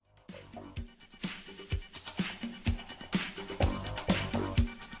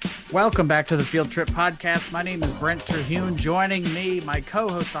Welcome back to the Field Trip Podcast. My name is Brent Terhune. Joining me, my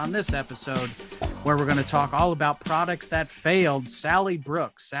co-host on this episode, where we're going to talk all about products that failed, Sally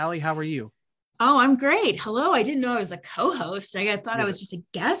Brooks. Sally, how are you? Oh, I'm great. Hello. I didn't know I was a co-host. I thought I was just a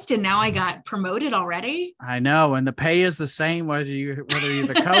guest, and now I got promoted already. I know, and the pay is the same whether you're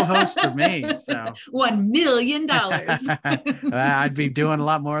the co-host or me. So $1 million. I'd be doing a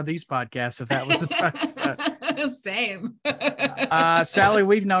lot more of these podcasts if that was the price. Same. Sally,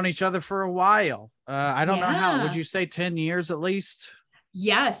 we've known each other for a while. I don't know how. Would you say 10 years at least?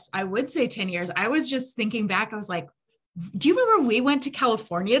 Yes, I would say 10 years. I was just thinking back. I was like, do you remember we went to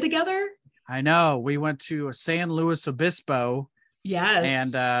California together? I know. We went to San Luis Obispo.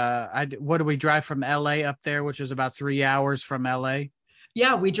 Yes. And what did we drive from LA up there, which is about 3 hours from LA?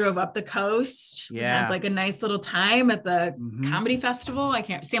 Yeah, we drove up the coast. Yeah. We had like a nice little time at the comedy festival.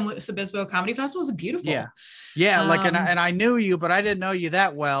 San Luis Obispo Comedy Festival was beautiful. Yeah. Yeah. And I knew you, but I didn't know you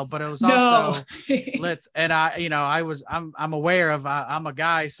that well, but it was also lit. And I'm aware of, I'm a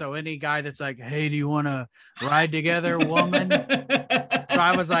guy. So any guy that's like, hey, do you want to ride together, woman? So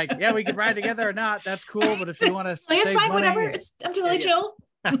I was like, yeah, we could ride together or not. That's cool. But if you want to, it's fine, whatever. I'm totally chill.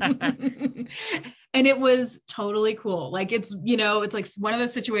 And it was totally cool. Like it's like one of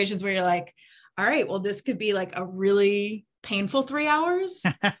those situations where you're like, all right, well, this could be like a really painful 3 hours.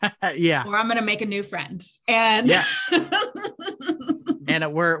 Yeah. Or I'm going to make a new friend. And yeah.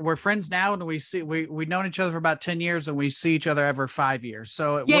 And we're friends now, and we've known each other for about 10 years, and we see each other every 5 years.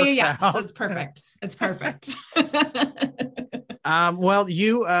 So it works out. So it's perfect. It's perfect. Well,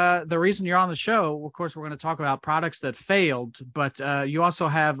 the reason you're on the show, of course, we're going to talk about products that failed, but you also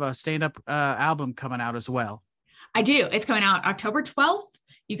have a stand-up album coming out as well. I do. It's coming out October 12th.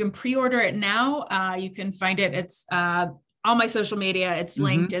 You can pre-order it now. You can find it. It's on my social media. It's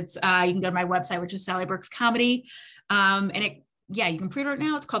linked. It's you can go to my website, which is Sally Brooks Comedy. You can pre-order it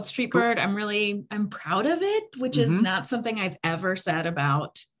now. It's called Street Bird. I'm proud of it, which is not something I've ever said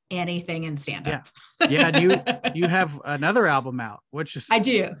about anything in stand-up. Yeah. And you have another album out, which is, I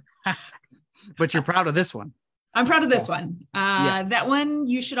do, but you're proud of this one. I'm proud of this one. That one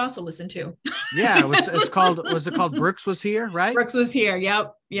you should also listen to. Yeah. Was it called Brooks Was Here, right? Brooks Was Here.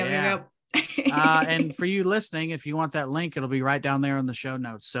 Yep. And for you listening, if you want that link, it'll be right down there in the show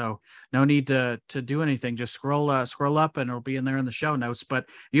notes. So no need to do anything. Just scroll up and it'll be in there in the show notes. But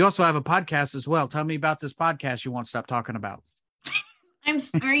you also have a podcast as well. Tell me about this podcast you won't stop talking about. I'm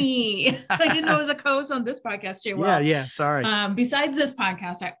sorry. I didn't know I was a co-host on this podcast too. Well, yeah. Sorry. Besides this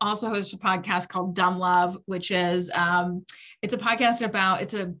podcast, I also host a podcast called Dumb Love, which is it's a podcast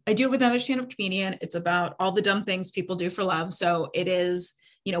about I do it with another stand-up comedian. It's about all the dumb things people do for love. So it is,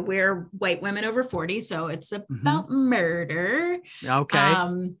 we're white women over 40. So it's about murder. Okay.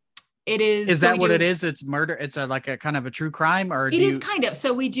 It is. Is that what it is? It's murder. It's like a kind of a true crime, or it is kind of.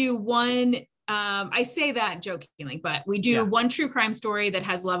 So we do one. I say that jokingly, but we do one true crime story that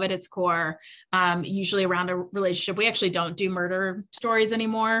has love at its core, usually around a relationship. We actually don't do murder stories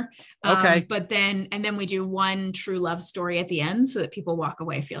anymore. Okay. But then we do one true love story at the end so that people walk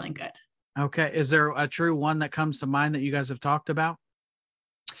away feeling good. Okay. Is there a true one that comes to mind that you guys have talked about?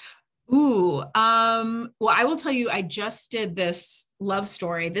 Well, I will tell you, I just did this love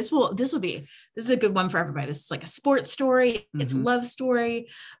story. This is a good one for everybody. This is like a sports story. It's a love story.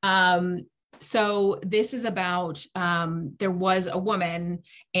 So this is about, there was a woman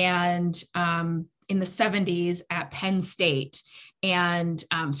and, in the 70s at Penn State. And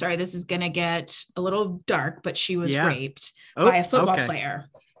sorry, this is going to get a little dark, but she was raped by a football player.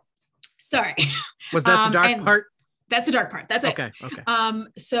 Sorry. Was that the dark part? That's the dark part. That's it. Okay.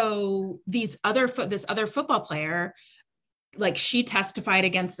 So this other football player, like she testified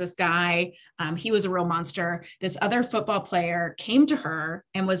against this guy. He was a real monster. This other football player came to her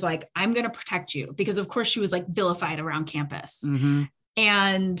and was like, I'm going to protect you, because of course she was like vilified around campus.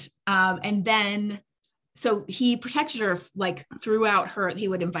 And then, so he protected her like throughout he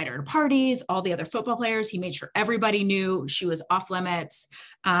would invite her to parties, all the other football players. He made sure everybody knew she was off limits.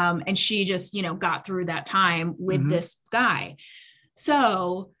 And she just, got through that time with this guy.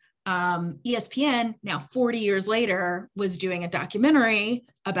 So ESPN, now 40 years later, was doing a documentary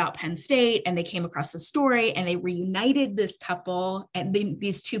about Penn State, and they came across the story and they reunited this couple and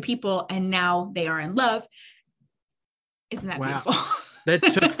these two people, and now they are in love. Isn't that beautiful? That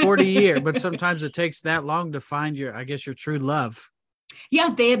took 40 years, but sometimes it takes that long to find your true love. Yeah,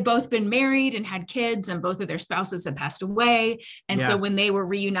 they had both been married and had kids, and both of their spouses had passed away. And so when they were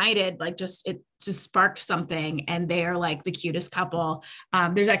reunited, it just sparked something, and they are like the cutest couple.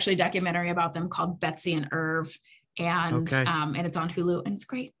 There's actually a documentary about them called Betsy and Irv, and it's on Hulu, and it's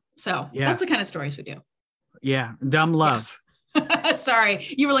great. So that's the kind of stories we do. Yeah. Dumb love. Yeah. Sorry.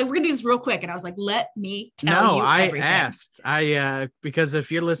 You were like, we're gonna do this real quick. And I was like, let me tell you everything. Asked. Because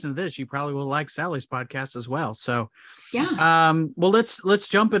if you're listening to this, you probably will like Sally's podcast as well. So yeah. Well, let's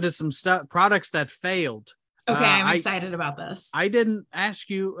jump into some products that failed. Okay, I'm excited about this. I didn't ask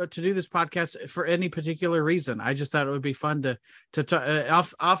you to do this podcast for any particular reason. I just thought it would be fun to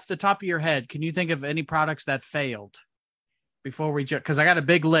off the top of your head. Can you think of any products that failed before we because I got a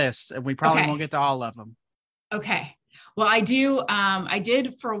big list and we probably won't get to all of them. Okay. Well, I do. I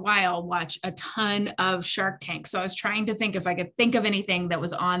did for a while watch a ton of Shark Tank. So I was trying to think if I could think of anything that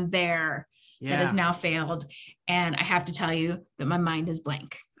was on there that has now failed. And I have to tell you that my mind is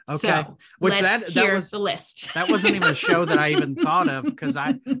blank. Okay. So that was the list. That wasn't even a show that I even thought of because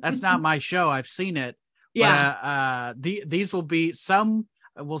that's not my show. I've seen it. Yeah. But, these will be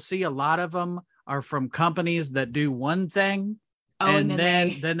we'll see a lot of them are from companies that do one thing. Oh, and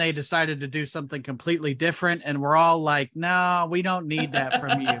then they decided to do something completely different. And we're all like, no, we don't need that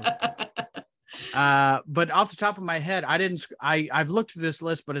from you. But off the top of my head, I've looked through this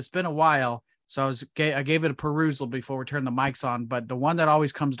list, but it's been a while. So I gave it a perusal before we turn the mics on. But the one that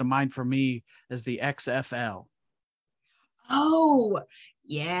always comes to mind for me is the XFL. Oh,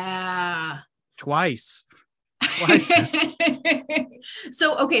 yeah. Twice.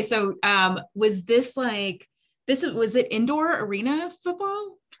 So was this was it indoor arena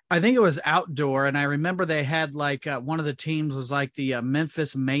football? I think it was outdoor. And I remember they had one of the teams was like the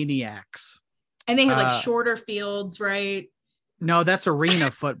Memphis Maniacs. And they had shorter fields, right? No, that's arena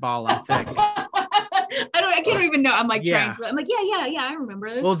football, I think. I can't even know. I'm like trying to. I'm like, yeah. I remember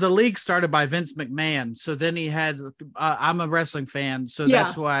this. Well, the league started by Vince McMahon, so then he had. I'm a wrestling fan, so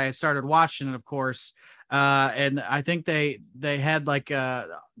that's why I started watching it, of course. And I think they had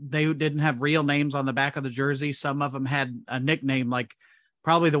they didn't have real names on the back of the jersey. Some of them had a nickname,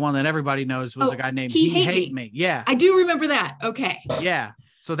 probably the one that everybody knows was a guy named He Hate Me. Yeah, I do remember that. Okay. Yeah.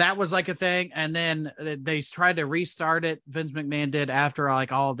 So that was a thing. And then they tried to restart it. Vince McMahon did after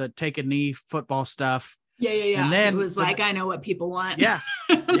all the take a knee football stuff. Yeah. And then it was I know what people want. Yeah.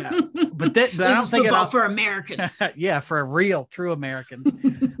 But I don't think football for Americans. Yeah, for real, true Americans.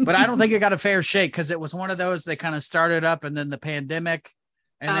 But I don't think it got a fair shake because it was one of those they kind of started up and then the pandemic,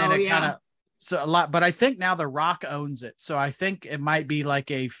 and then it kind of a lot. But I think now The Rock owns it, so I think it might be like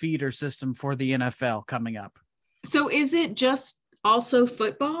a feeder system for the NFL coming up. So is it just also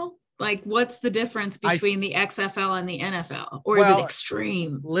football? What's the difference between the XFL and the NFL, or is it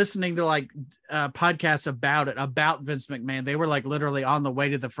extreme? Listening to podcasts about Vince McMahon, they were literally on the way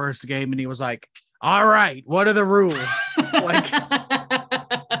to the first game and he was like, all right, what are the rules?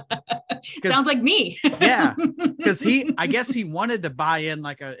 Sounds like me. Yeah. Because I guess he wanted to buy in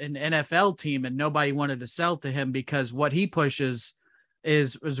an NFL team and nobody wanted to sell to him because what he pushes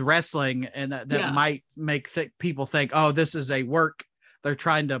is wrestling, and that might make people think, oh, this is a work. They're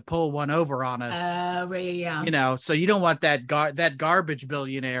trying to pull one over on us. Yeah. So you don't want that garbage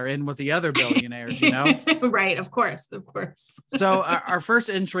billionaire in with the other billionaires, Right. Of course. So our first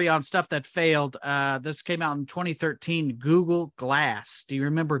entry on stuff that failed, this came out in 2013, Google Glass. Do you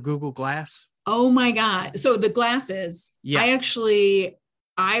remember Google Glass? Oh my God. So the glasses,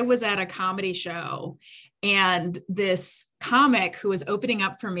 I was at a comedy show and this comic who was opening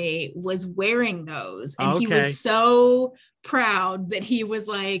up for me was wearing those. And he was so proud that he was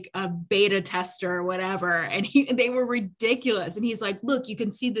a beta tester or whatever. And they were ridiculous. And he's like, look, you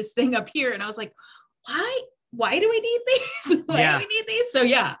can see this thing up here. And I was like, why do we need these? Do we need these? So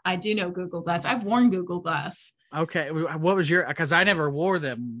I do know Google Glass. I've worn Google Glass. Okay. What was because I never wore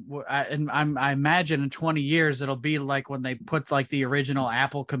them. And I imagine in 20 years, it'll be like when they put the original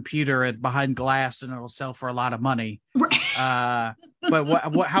Apple computer behind glass and it'll sell for a lot of money. Right.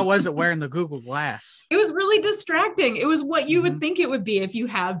 But how was it wearing the Google Glass? It was really distracting. It was what you would think it would be if you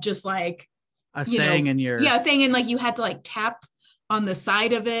have just a thing in your. Yeah. A thing. And you had to tap on the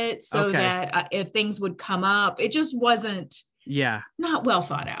side of it so that if things would come up, it just wasn't not well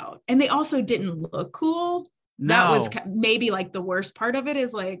thought out. And they also didn't look cool. No. That was maybe the worst part of it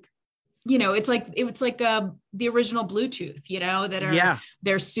is it's the original Bluetooth, that are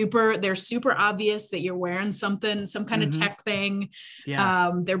they're super obvious that you're wearing some kind of tech thing.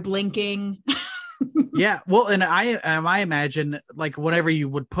 Yeah. They're blinking. Yeah. Well, and I imagine whenever you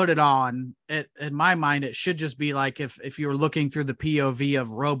would put it on, in my mind, it should just be if you were looking through the POV of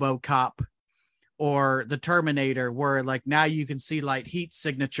RoboCop or the Terminator, where now you can see heat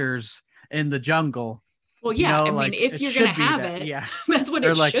signatures in the jungle. Well, yeah. I mean, if you're going to have it, that's what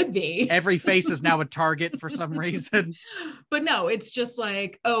it should be. Every face is now a target for some reason. But no, it's just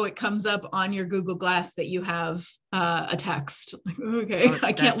like, oh, it comes up on your Google Glass that you have a text. Like, okay,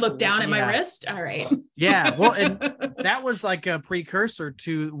 I can't look down at my wrist. All right. Yeah. Well, and that was like a precursor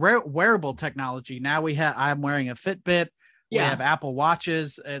to wearable technology. Now I'm wearing a Fitbit. We have Apple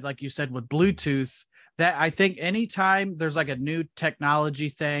Watches, like you said, with Bluetooth. That I think anytime there's like a new technology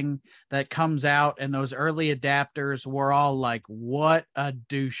thing that comes out and those early adapters, we're all like, what a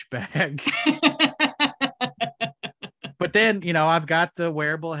douchebag. But then, I've got the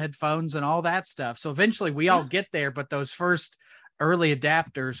wearable headphones and all that stuff. So eventually we all get there. But those first early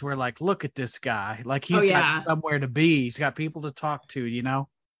adapters were like, look at this guy. Like he's got somewhere to be. He's got people to talk to,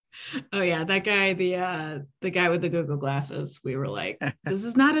 Oh yeah, that guy, the guy with the Google glasses. We were like, this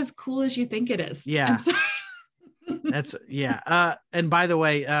is not as cool as you think it is. Yeah. That's and by the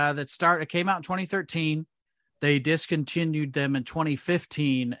way, it came out in 2013. They discontinued them in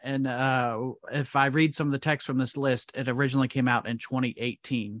 2015. And if I read some of the text from this list, it originally came out in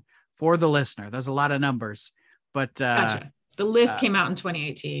 2018 for the listener. There's a lot of numbers, but gotcha. The list came out in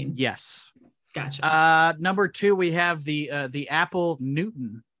 2018. Yes. Gotcha. Number 2, we have the Apple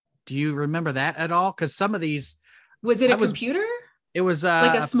Newton. Do you remember that at all? Because some of these, was it a computer? It was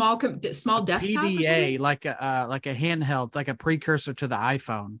like a small desktop, PDA, like a handheld, like a precursor to the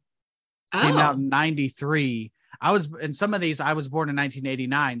iPhone. Came out in 93. I was born in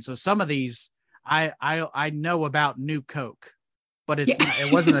 1989. So some of these I know about New Coke, but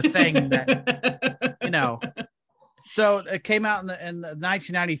it wasn't a thing that, So it came out in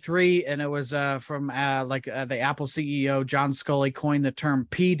 1993, and it was from the Apple CEO John Sculley coined the term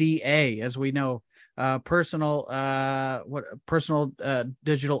PDA, as we know, personal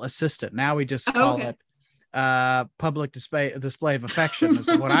digital assistant. Now we just call it public display of affection is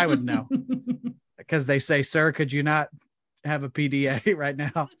what I would know, because they say, sir, could you not have a PDA right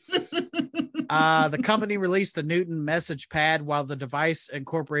now? The company released the Newton message pad. While the device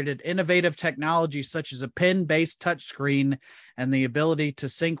incorporated innovative technology such as a pen-based touchscreen and the ability to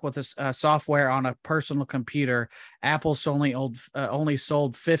sync with software on a personal computer, Apple only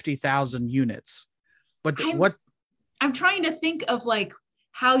sold 50,000 units. But I'm trying to think of like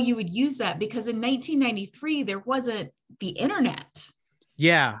how you would use that, because in 1993 there wasn't the internet.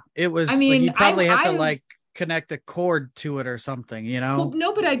 Yeah, it was. I mean, you probably have to connect a cord to it or something, Well,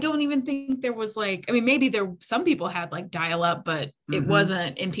 no, but I don't even think there was maybe some people had dial up, but it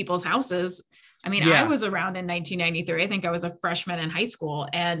wasn't in people's houses. I mean, I was around in 1993. I think I was a freshman in high school,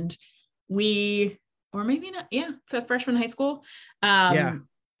 and or maybe not. Yeah. Freshman in high school.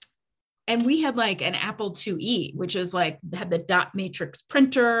 And we had an Apple IIe, which is had the dot matrix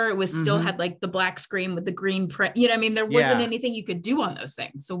printer. It was still had the black screen with the green print. There wasn't anything you could do on those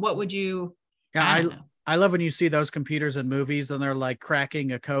things. So what would you? Yeah, I love when you see those computers in movies and they're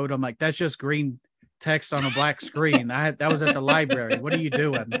cracking a code. I'm like, that's just green text on a black screen. That was at the library. What are you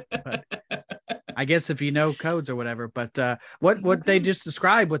doing? But I guess if you know codes or whatever. But what they just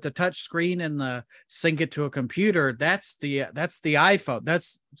described with the touch screen and the sync it to a computer, that's the iPhone.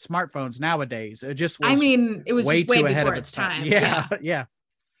 That's smartphones nowadays. It just was. It was way too ahead of its time. Yeah.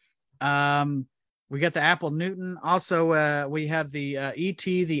 We got the Apple Newton. Also, we have the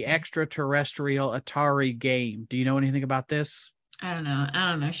E.T., the extraterrestrial Atari game. Do you know anything about this? I don't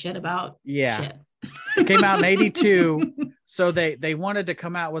know shit about shit. It came out in 82. So they wanted to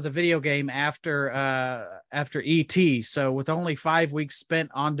come out with a video game after E.T. So with only 5 weeks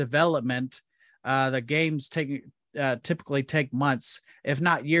spent on development, the games typically take months, if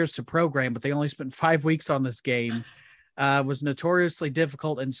not years, to program. But they only spent 5 weeks on this game. Was notoriously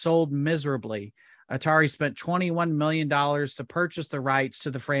difficult and sold miserably. Atari spent $21 million to purchase the rights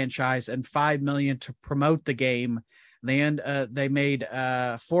to the franchise and $5 million to promote the game. They made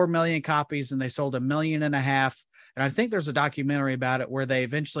 4 million copies and they sold 1.5 million. And I think there's a documentary about it where they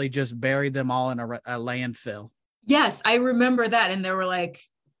eventually just buried them all in a landfill. Yes, I remember that. And there were I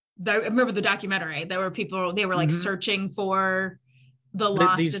remember the documentary. There were people, they were searching for the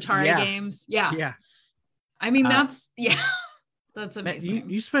lost Atari games. Yeah. Yeah. I mean, that's amazing.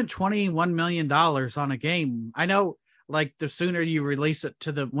 You spent $21 million on a game. I know, the sooner you release it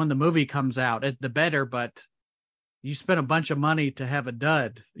when the movie comes out, the better, but you spent a bunch of money to have a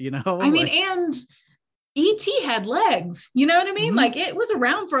dud, and E.T. had legs, you know what I mean? It was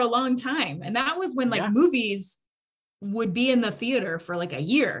around for a long time. And that was when movies would be in the theater for a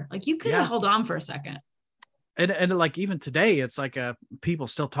year. You could have held on for a second. And even today, it's people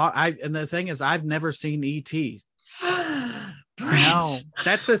still talk. And the thing is, I've never seen E.T. No,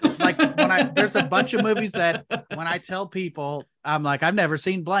 that's like there's a bunch of movies that when I tell people, I'm like, I've never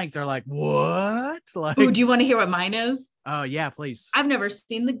seen blank. They're like, what? Like, oh, do you want to hear what mine is? Oh yeah, please. I've never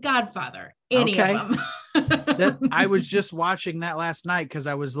seen The Godfather, any of them. I was just watching that last night because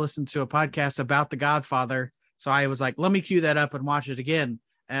I was listening to a podcast about The Godfather. So I was like, let me cue that up and watch it again.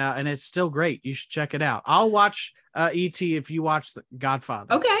 And it's still great. You should check it out. I'll watch E.T. if you watch The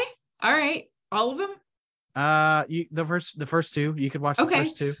Godfather. Okay. All right. All of them? The first two. You could watch the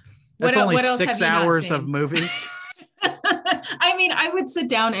first two. That's what only what 6 hours of movie. I mean, I would sit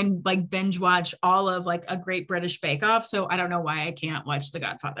down and like binge watch all of like A Great British Bake Off. So I don't know why I can't watch The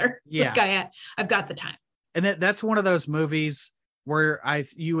Godfather. Yeah. Like I've got the time. And that's one of those movies where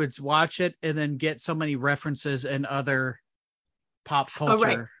you would watch it and then get so many references in other pop culture. Oh,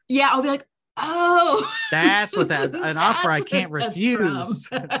 right. Yeah, I'll be like, oh, that's what an offer I can't refuse.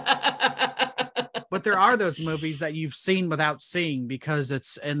 But there are those movies that you've seen without seeing because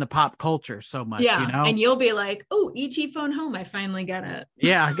it's in the pop culture so much, yeah. You know? And you'll be like, oh, E.T. Phone Home. I finally got it.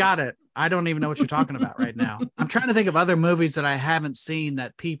 Yeah, I got it. I don't even know what you're talking about right now. I'm trying to think of other movies that I haven't seen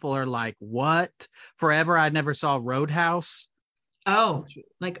that people are like, what? Forever I never saw Roadhouse. Oh,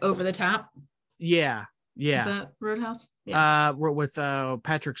 like Over the Top? Yeah. Yeah. Is that Roadhouse? Yeah. With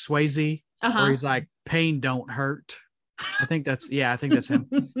Patrick Swayze, where he's like, pain don't hurt. I think that's him.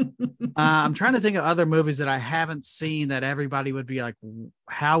 I'm trying to think of other movies that I haven't seen that everybody would be like,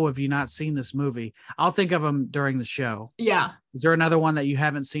 how have you not seen this movie? I'll think of them during the show. Yeah. Is there another one that you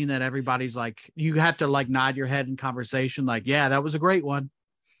haven't seen that everybody's like, you have to like nod your head in conversation? Like, yeah, that was a great one.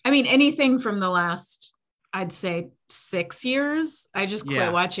 I mean, anything from the last, I'd say 6 years. I just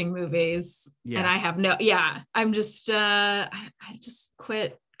quit watching movies and I have I'm just, I just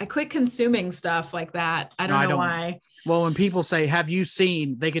quit. I quit consuming stuff like that. I don't know why. Well, when people say, have you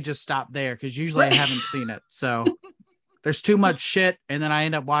seen, they could just stop there because usually I haven't seen it. So there's too much shit. And then I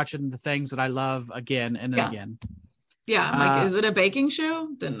end up watching the things that I love again and again. Yeah. I'm like, is it a baking show?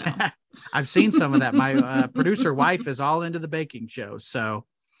 Then no. I've seen some of that. My producer wife is all into the baking show. So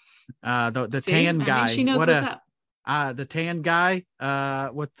the tan guy. She knows what's up. The tan guy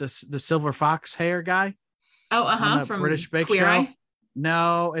with the silver fox hair guy. Oh, from British Bake Queer Show. Eye?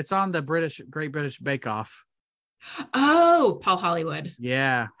 No, it's on the Great British Bake Off. Oh, Paul Hollywood.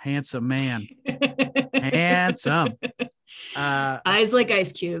 Yeah, handsome man. Handsome. Eyes like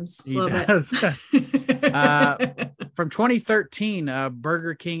ice cubes. He does. From 2013,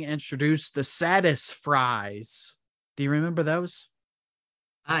 Burger King introduced the Satis fries. Do you remember those?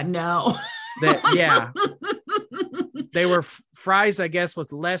 No. They were fries, I guess,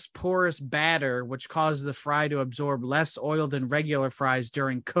 with less porous batter, which caused the fry to absorb less oil than regular fries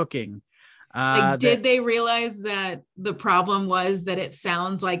during cooking. Did they realize that the problem was that it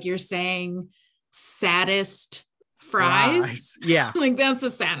sounds like you're saying saddest fries? Yeah. Like that's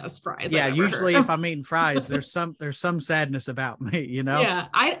the saddest fries. Yeah. Usually if I'm eating fries, there's some sadness about me, you know? Yeah.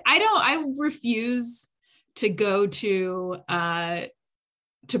 I refuse to go to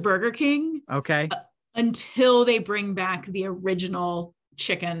Burger King. Okay. Until they bring back the original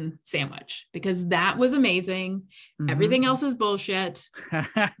chicken sandwich, because that was amazing. Mm-hmm. Everything else is bullshit.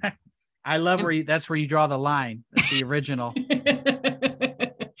 I love that's where you draw the line. That's the original.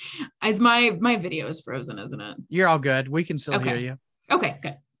 As my video is frozen, isn't it? You're all good. We can still hear you. Okay,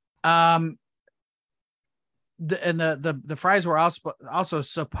 good. The fries were also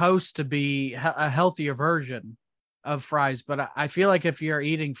supposed to be a healthier version of fries, but I feel like if you're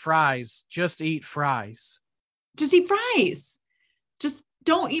eating fries, just eat fries. Just eat fries. Just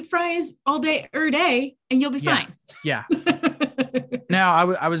don't eat fries all day every day and you'll be fine. Yeah. Now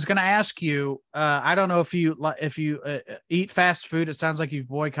I was going to ask you, I don't know if you eat fast food. It sounds like you've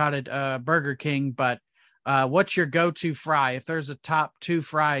boycotted Burger King, but what's your go-to fry? If there's a top 2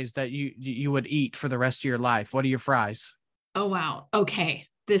 fries that you would eat for the rest of your life, what are your fries? Oh, wow. Okay.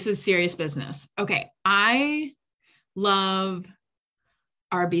 This is serious business. Okay. I love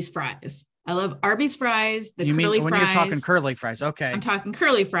Arby's fries. I love Arby's fries. Curly fries. When you're talking curly fries, okay. I'm talking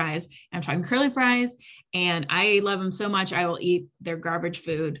curly fries. And I love them so much. I will eat their garbage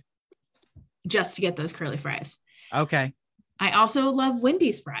food just to get those curly fries. Okay. I also love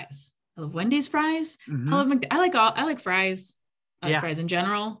Wendy's fries. I love Wendy's fries. Mm-hmm. I like fries. I like fries in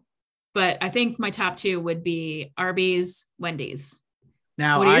general. But I think my top 2 would be Arby's, Wendy's.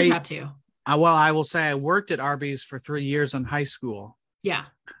 Now, what are your top 2? Well, I will say I worked at Arby's for 3 years in high school. Yeah.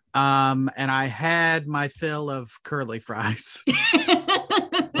 And I had my fill of curly fries.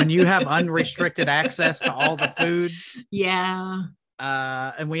 When you have unrestricted access to all the food. Yeah.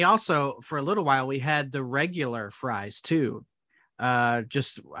 And we also, for a little while, we had the regular fries too.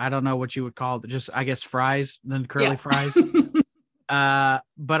 Just, I don't know what you would call it. Just, I guess, fries, then curly fries.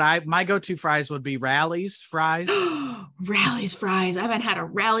 But my go-to fries would be Rally's fries. Rally's fries. I haven't had a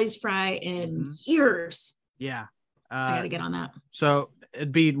Rally's fry in years. Yeah. I got to get on that. So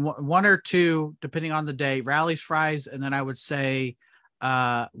it'd be one or two, depending on the day, Rally's fries. And then I would say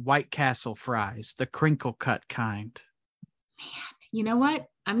White Castle fries, the crinkle cut kind. Man, you know what?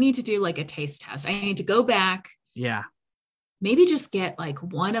 I need to do like a taste test. I need to go back. Yeah. Maybe just get like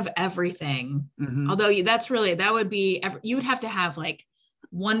one of everything. Although that would be, you would have to have like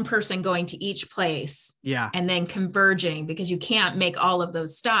one person going to each place. Yeah. And then converging, because you can't make all of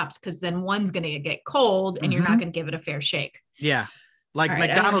those stops, because then one's going to get cold and you're not going to give it a fair shake. Yeah. Like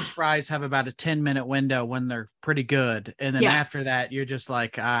McDonald's fries have about a 10-minute window when they're pretty good. And then after that, you're just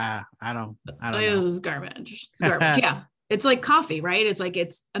like, I don't know. This is garbage. It's garbage. Yeah. It's like coffee, right? It's like,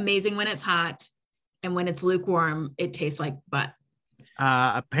 it's amazing when it's hot. And when it's lukewarm, it tastes like butt.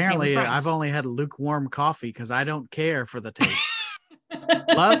 Apparently, I've only had lukewarm coffee because I don't care for the taste.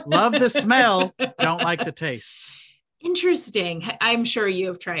 love the smell, don't like the taste. Interesting. I'm sure you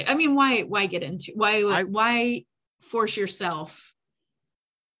have tried. I mean, why get into why force yourself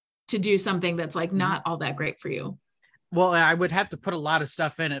to do something that's like not all that great for you? Well, I would have to put a lot of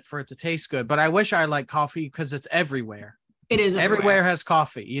stuff in it for it to taste good, but I wish I like coffee because it's everywhere. It is everywhere has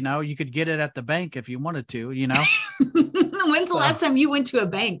coffee. You know, you could get it at the bank if you wanted to, you know. When's the last time you went to a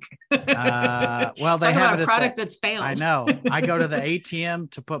bank? Well, they have a product that's failed. I know. I go to the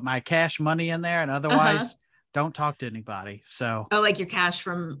ATM to put my cash money in there, and otherwise don't talk to anybody. So like your cash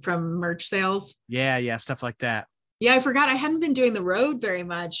from merch sales. Yeah, stuff like that. Yeah, I forgot. I hadn't been doing the road very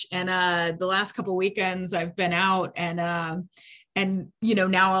much, and the last couple weekends I've been out, and you know,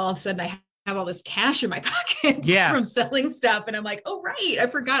 now all of a sudden I have all this cash in my pockets from selling stuff, and I'm like, oh right, I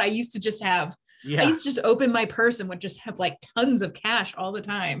forgot. I used to just open my purse and would just have like tons of cash all the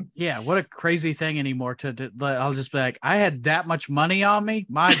time. Yeah, what a crazy thing anymore to I'll just be like, I had that much money on me.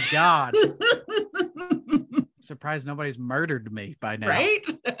 My God. Surprised nobody's murdered me by now. Right?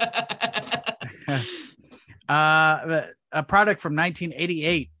 A product from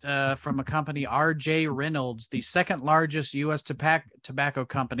 1988 from a company, R.J. Reynolds, the second largest U.S. tobacco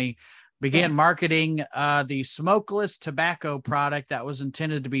company, began marketing the smokeless tobacco product that was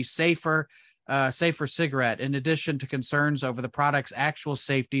intended to be safer cigarette. In addition to concerns over the product's actual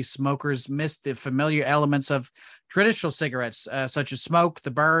safety, smokers missed the familiar elements of traditional cigarettes, such as smoke, the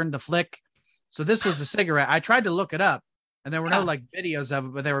burn, the flick. So this was a cigarette. I tried to look it up, and there were no like videos of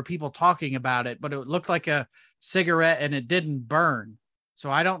it, but there were people talking about it. But it looked like a cigarette, and it didn't burn. So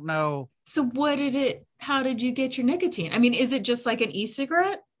I don't know. So how did you get your nicotine? I mean, is it just like an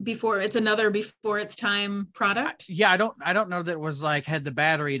e-cigarette before its time product? Yeah, I don't know that it was like had the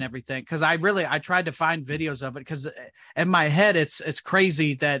battery and everything. Cause I tried to find videos of it. Cause in my head, it's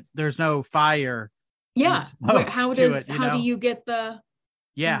crazy that there's no fire. Yeah. How do you get the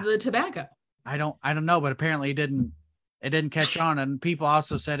tobacco? I don't know, but apparently it didn't catch on. And people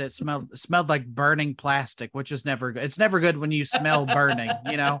also said it smelled like burning plastic, which is never good. It's never good when you smell burning,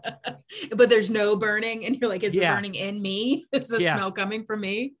 you know, but there's no burning. And you're like, is the burning in me? Is the smell coming from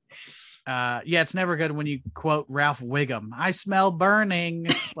me? It's never good when you quote Ralph Wiggum. I smell burning.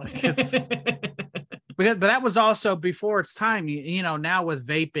 Like it's, but that was also before its time. You know, now with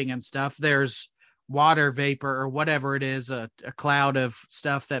vaping and stuff, there's water vapor or whatever it is, a cloud of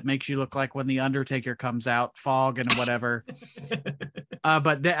stuff that makes you look like when the Undertaker comes out, fog and whatever.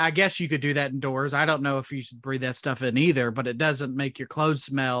 But I guess you could do that indoors. I don't know if you should breathe that stuff in either, but it doesn't make your clothes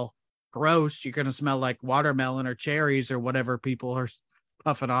smell gross. You're going to smell like watermelon or cherries or whatever people are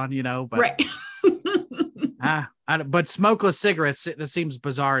puffing on, you know, but right. But smokeless cigarettes, that seems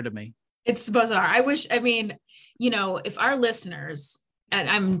bizarre to me. It's bizarre. If our listeners, and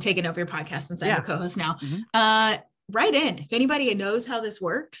I'm taking over your podcast since I'm a co-host now. Write in. If anybody knows how this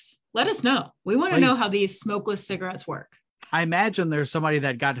works, let us know. We want to know how these smokeless cigarettes work. I imagine there's somebody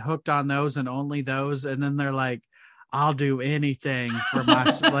that got hooked on those and only those. And then they're like, I'll do anything for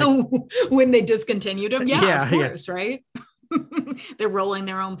my, when they discontinued them. Yeah, of course. Yeah. Right. They're rolling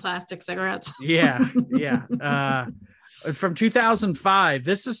their own plastic cigarettes. Yeah. From 2005,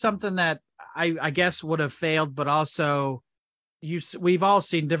 this is something that I guess would have failed, but also we've all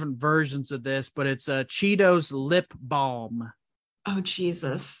seen different versions of this, but it's a Cheetos lip balm. Oh,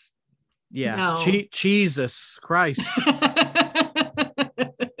 Jesus. Yeah. No. Jesus Christ.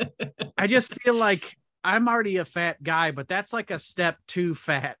 I just feel like I'm already a fat guy, but that's like a step too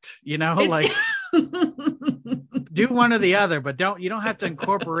fat, you know, like do one or the other, but you don't have to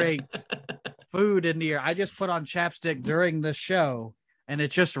incorporate food into I just put on chapstick during the show and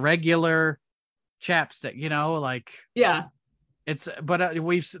it's just regular chapstick, you know, like, yeah.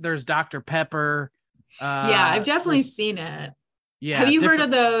 There's Dr. Pepper. I've definitely seen it. Yeah. Have you heard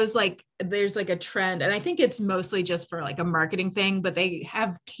of those? Like there's like a trend, and I think it's mostly just for like a marketing thing, but they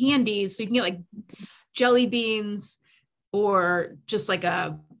have candies. So you can get like jelly beans or just like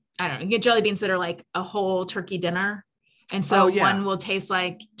I don't know, you get jelly beans that are like a whole turkey dinner. And so one will taste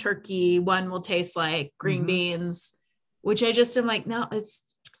like turkey, one will taste like green beans, which I just am like, no,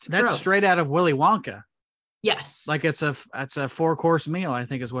 it's that's gross. Straight out of Willy Wonka. Yes. Like it's a 4-course meal, I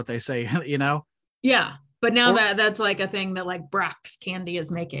think is what they say, you know? Yeah. But now that's like a thing that like Brock's Candy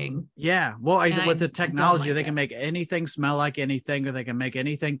is making. Yeah. Well, with the technology, they can make anything smell like anything, or they can make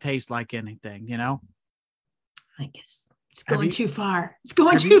anything taste like anything, you know? I guess it's going too far. It's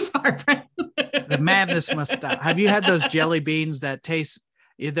going too far, Brent. The madness must stop. Have you had those jelly beans that taste,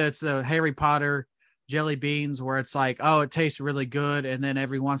 either it's the Harry Potter jelly beans where it's like, oh, it tastes really good, and then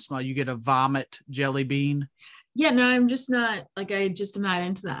every once in a while you get a vomit jelly bean? Yeah, no, I'm just not am not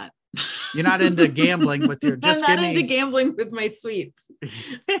into that. You're not into gambling with your I'm not into gambling with my sweets.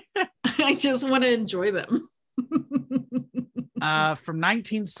 I just want to enjoy them. From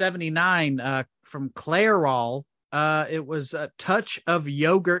 1979, from Clairol, it was a Touch of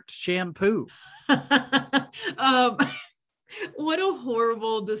Yogurt shampoo. What a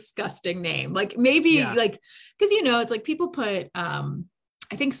horrible, disgusting name. Like maybe like, because it's like people put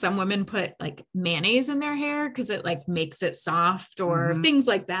I think some women put like mayonnaise in their hair because it like makes it soft or things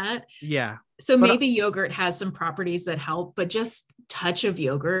like that. Yeah. So maybe yogurt has some properties that help, but just Touch of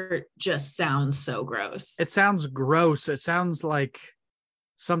Yogurt just sounds so gross. It sounds gross. It sounds like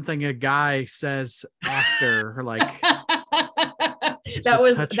something a guy says after, like that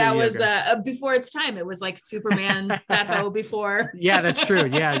was before its time. It was like Superman that hoe before. Yeah, that's true.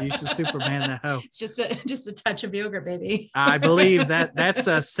 Yeah, you should Superman that hoe. It's just a touch of yogurt, baby. I believe that's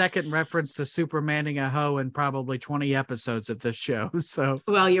a second reference to Supermaning a hoe in probably 20 episodes of this show. So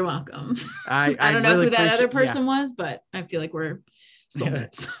well, you're welcome. I don't know really who that other person was, but I feel like we're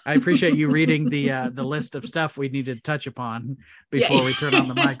soulmates. I appreciate you reading the list of stuff we need to touch upon before we turn on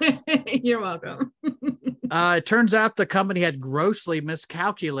the mics. You're welcome. It turns out the company had grossly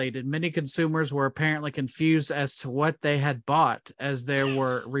miscalculated. Many consumers were apparently confused as to what they had bought, as there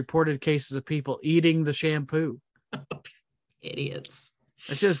were reported cases of people eating the shampoo. Idiots.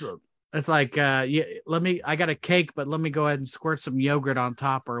 It's like, I got a cake, but let me go ahead and squirt some yogurt on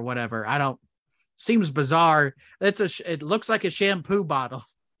top or whatever. Seems bizarre. It looks like a shampoo bottle.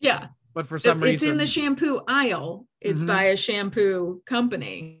 Yeah. But for some reason. It's in the shampoo aisle. It's by a shampoo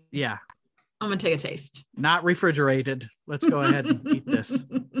company. Yeah. I'm going to take a taste. Not refrigerated. Let's go ahead and eat this.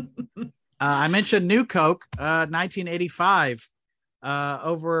 I mentioned New Coke, 1985.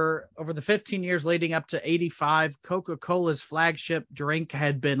 Over the 15 years leading up to 85, Coca-Cola's flagship drink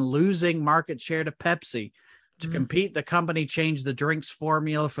had been losing market share to Pepsi. To compete, the company changed the drink's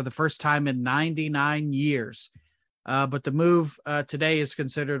formula for the first time in 99 years. But the move today is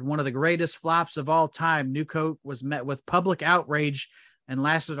considered one of the greatest flops of all time. New Coke was met with public outrage and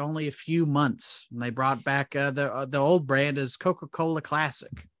lasted only a few months. And they brought back the old brand as Coca-Cola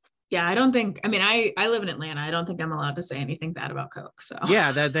Classic. Yeah, I live in Atlanta. I don't think I'm allowed to say anything bad about Coke. So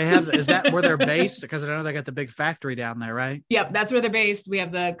yeah, that they have. Is that where they're based? Because I know they got the big factory down there, right? Yep, that's where they're based. We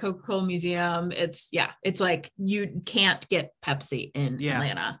have the Coca-Cola Museum. It's like you can't get Pepsi in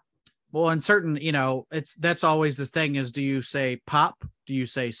Atlanta. Well, in certain, that's always the thing is, do you say pop? Do you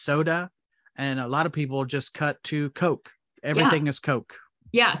say soda? And a lot of people just cut to Coke. Everything is Coke.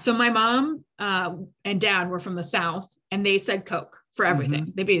 Yeah. So my mom and dad were from the South, and they said Coke for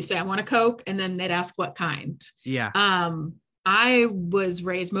everything. They'd be say, I want a Coke. And then they'd ask what kind. Yeah. I was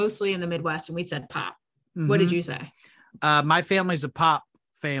raised mostly in the Midwest, and we said pop. What did you say? My family's a pop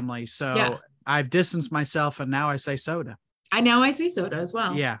family. So I've distanced myself, and now I say soda. I say soda as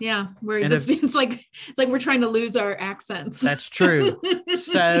well. Yeah. Yeah. It's like we're trying to lose our accents. That's true.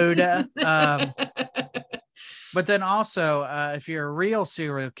 Soda. But then also, if you're a real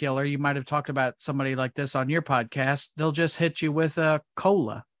serial killer, you might have talked about somebody like this on your podcast. They'll just hit you with a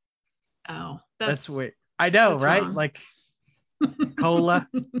cola. Oh, that's weird. I know, right? Wrong. Like cola.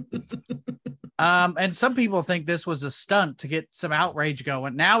 And some people think this was a stunt to get some outrage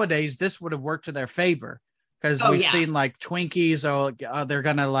going. Nowadays, this would have worked to their favor because we've seen like Twinkies, or they're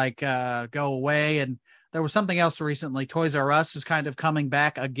going to go away. And there was something else recently. Toys R Us is kind of coming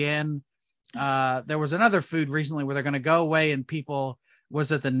back again. There was another food recently where they're going to go away, and people,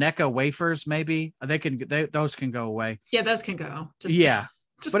 was it the Necco wafers? Maybe those can go away. Yeah, those can go.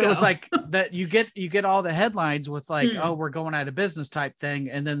 But it was like that. You get all the headlines with like, oh, we're going out of business type thing.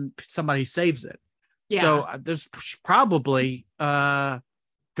 And then somebody saves it. Yeah. So there's probably,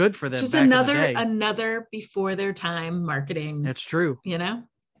 good for them. Just another before their time marketing. That's true.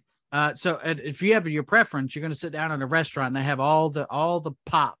 So if you have your preference, you're going to sit down at a restaurant and they have all the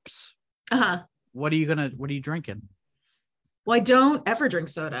pops. Uh-huh. What are you drinking? Well, I don't ever drink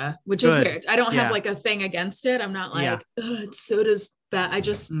soda, which is weird. I don't have like a thing against it. I'm not like, soda's bad. I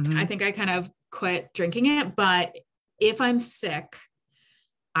just, I think I kind of quit drinking it. But if I'm sick,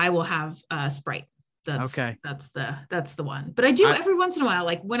 I will have Sprite. That's the one. But I do every once in a while,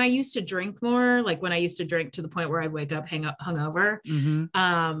 like when I used to drink more, like when I used to drink to the point where I'd wake up hungover,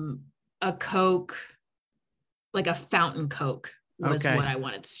 a Coke, like a fountain Coke was what I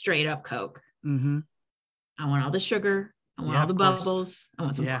wanted. Straight up Coke. I want all the sugar. I want all the bubbles. I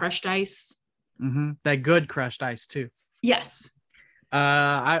want some crushed ice. That good crushed ice too. Yes.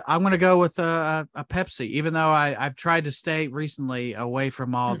 I'm going to go with a Pepsi, even though I've tried to stay recently away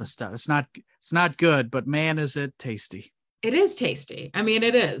from all the stuff. It's not good, but man, is it tasty. It is tasty. I mean,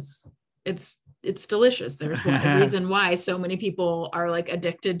 it is. It's delicious. There's a reason why so many people are like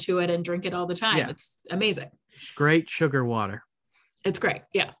addicted to it and drink it all the time. Yeah. It's amazing. It's great sugar water. It's great.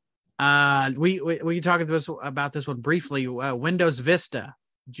 Yeah. We can talk about this one briefly. Windows Vista.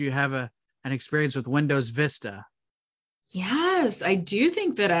 Did you have an experience with Windows Vista? Yes, I do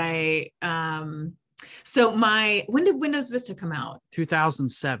think that when did Windows Vista come out?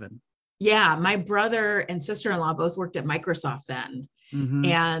 2007. Yeah, my brother and sister-in-law both worked at Microsoft then.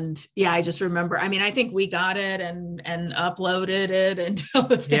 And I just remember, I mean, I think we got it and uploaded it and all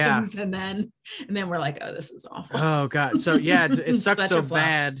the things. And then we're like, oh, this is awful. Oh God. So yeah, it sucks so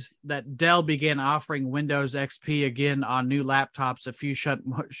bad that Dell began offering Windows XP again on new laptops a few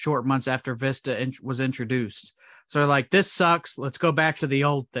short months after Vista was introduced. So like, this sucks. Let's go back to the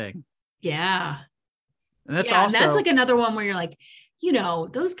old thing. Yeah. And that's and that's like another one where you're like,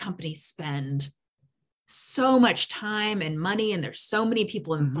 those companies spend so much time and money, and there's so many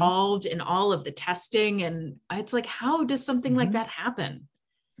people involved in all of the testing. And it's like, how does something like that happen?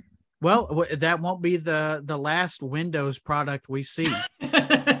 Well, that won't be the last Windows product we see.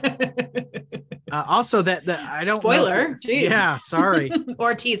 Also, that I don't spoiler. Yeah, sorry.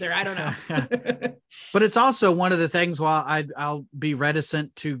 Or teaser. I don't know. But it's also one of the things. While I'll be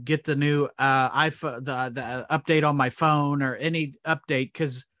reticent to get the new iPhone, the update on my phone or any update,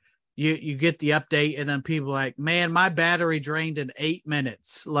 because you get the update and then people are like, man, my battery drained in 8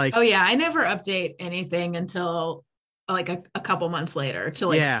 minutes. Like, oh yeah, I never update anything until like a couple months later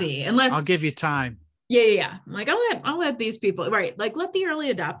to see, unless I'll give you time. Yeah. Like I'll let these people, right? Like let the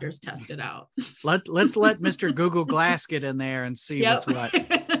early adopters test it out. Let's let Mr. Google Glass get in there and see what's what.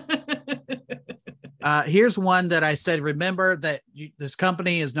 Here's one that I said, remember that this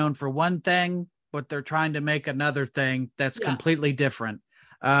company is known for one thing, but they're trying to make another thing that's completely different.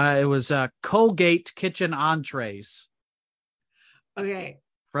 It was Colgate kitchen entrees. Okay.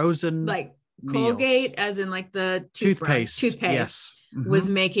 Frozen like meals. Colgate, as in like the toothpaste. Yes. Was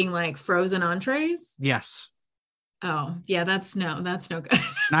making like frozen entrees. Yes. Oh yeah, that's no good.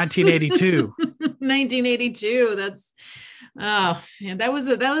 1982. 1982. That's that was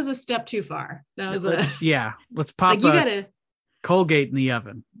a step too far. That was let's pop Colgate in the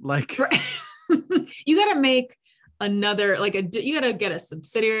oven. Like you gotta make another, like you gotta get a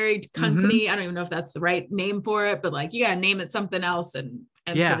subsidiary company. I don't even know if that's the right name for it, but like you gotta name it something else and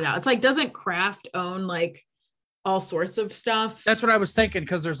put it out. It's like, doesn't Kraft own like all sorts of stuff? That's what I was thinking,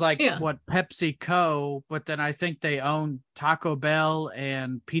 because there's like what PepsiCo, but then I think they own Taco Bell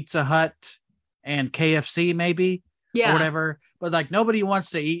and Pizza Hut and KFC maybe, or whatever. But like nobody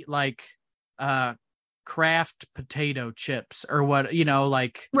wants to eat like Kraft potato chips or what,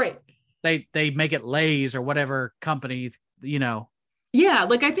 like right. They make it Lay's or whatever company, Yeah,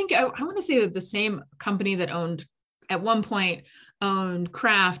 like I think I want to say that the same company that at one point owned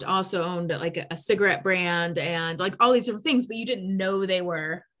Kraft also owned like a cigarette brand and like all these different things, but you didn't know they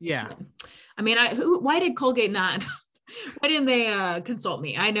were. Yeah. I mean, why did Colgate not? Why didn't they consult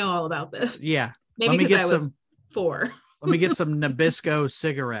me? I know all about this. Yeah. Maybe because I was 4. Let me get some Nabisco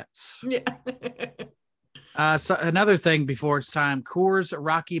cigarettes. Yeah. So another thing before it's time, Coors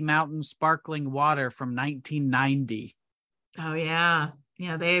Rocky Mountain Sparkling Water from 1990. Oh yeah.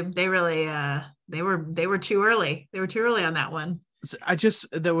 Yeah. They really, they were too early. They were too early on that one.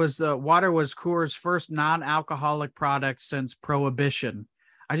 Water was Coors' first non-alcoholic product since Prohibition.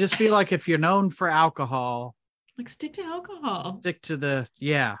 I just feel like if you're known for alcohol, like stick to alcohol. Stick to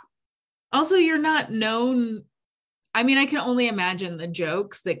Also, you're not known. I mean, I can only imagine the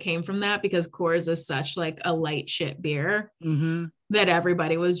jokes that came from that, because Coors is such like a light shit beer that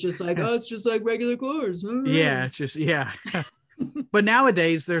everybody was just like, oh, it's just like regular Coors. Yeah, it's just But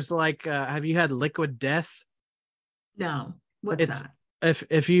nowadays there's like, have you had Liquid Death? No. What's that?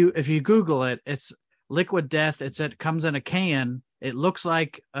 If you Google it, it's Liquid Death. It comes in a can It looks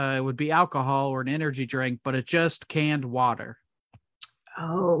like it would be alcohol or an energy drink, but it's just canned water.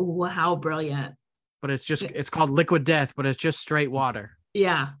 Oh, how brilliant. But it's called Liquid Death, but it's just straight water.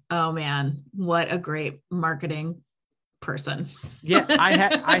 Yeah. Oh man, what a great marketing person. Yeah,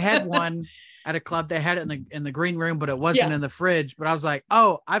 I had one at a club. They had it in the green room, but it wasn't in the fridge. But I was like,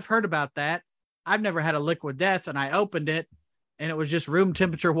 oh, I've heard about that. I've never had a Liquid Death, and I opened it, and it was just room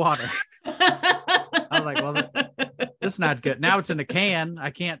temperature water. I was like, well, this is not good. Now it's in a can.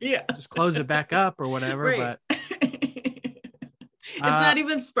 I can't just close it back up or whatever. Right. But it's not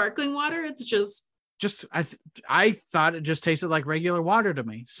even sparkling water. It's just I thought it just tasted like regular water to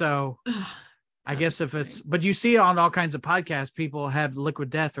me. So I guess but you see on all kinds of podcasts, people have Liquid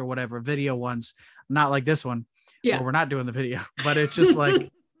Death or whatever video ones, not like this one. Yeah. Well, we're not doing the video, but it's just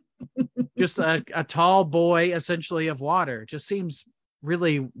like, just a tall boy essentially of water. It just seems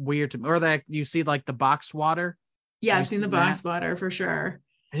really weird to me. Or that you see like the boxed water. Yeah. I've seen the boxed water for sure.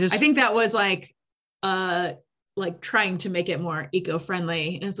 I think that was like trying to make it more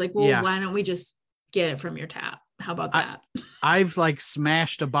eco-friendly. And it's like, well, why don't we just get it from your tap? How about that? I've like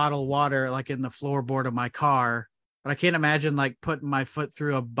smashed a bottle of water like in the floorboard of my car, but I can't imagine like putting my foot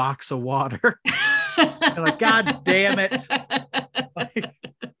through a box of water. Like, God damn it. Like,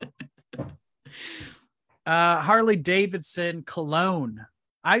 Harley Davidson cologne.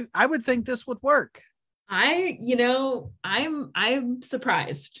 I would think this would work. I'm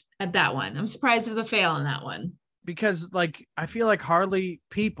surprised at that one. I'm surprised at the fail in that one. Because like, I feel like Harley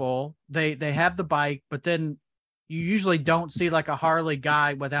people, they have the bike, but then you usually don't see like a Harley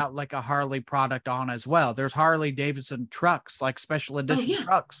guy without like a Harley product on as well. There's Harley Davidson trucks, like special edition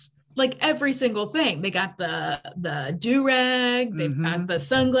trucks. Like every single thing. They got the do-rag, they've got the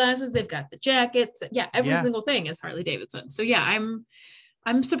sunglasses, they've got the jackets. Yeah, every single thing is Harley Davidson. So yeah,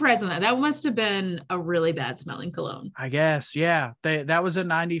 I'm surprised on that. That must have been a really bad smelling cologne. I guess, yeah. That was in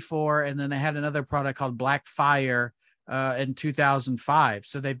 94, and then they had another product called Black Fire in 2005.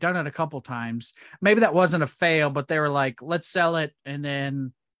 So they've done it a couple times. Maybe that wasn't a fail, but they were like, let's sell it, and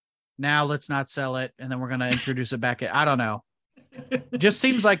then now let's not sell it, and then we're going to introduce it back. I don't know. Just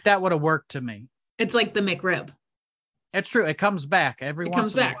seems like that would have worked to me. It's like the McRib. It's true. It comes back every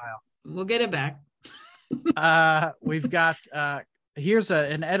once in a while. We'll get it back. We've got here's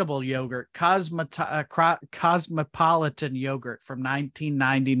an edible yogurt, Cosmopolitan yogurt from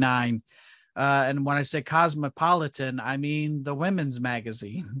 1999. And when I say Cosmopolitan, I mean the women's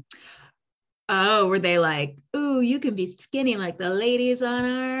magazine. Oh, were they like, ooh, you can be skinny like the ladies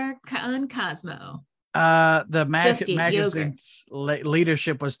on Cosmo? The magazine's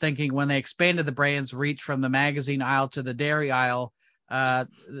leadership was thinking when they expanded the brand's reach from the magazine aisle to the dairy aisle,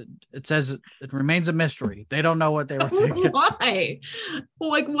 it says it remains a mystery. They don't know what they were thinking. Why?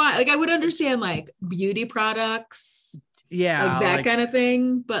 Like, why? Like, I would understand like beauty products, like that kind of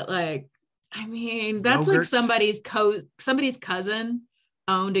thing. But like, I mean, that's yogurt. Like somebody's cousin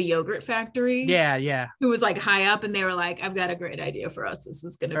owned a yogurt factory. Yeah. Who was like high up, and they were like, I've got a great idea for us. This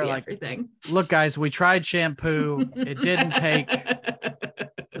is going to be like, everything. Look, guys, we tried shampoo. It didn't take.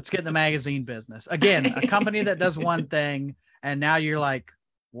 Let's get in the magazine business. Again, a company that does one thing, and now you're like,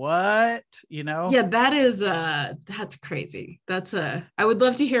 what? You know? Yeah, that's crazy. I would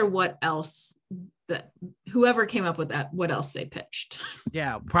love to hear what else that whoever came up with that, what else they pitched.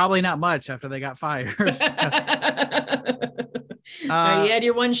 Yeah, probably not much after they got fired. You had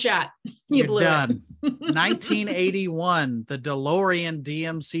your one shot. You blew done. 1981, the DeLorean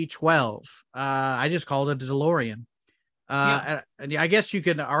DMC-12. I just called it a DeLorean. And I guess you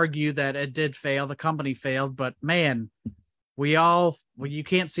can argue that it did fail. The company failed, but man, you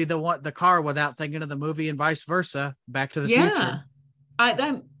can't see the car without thinking of the movie and vice versa. Back to the Future.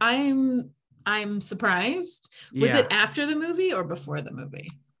 I'm surprised. Was it after the movie or before the movie?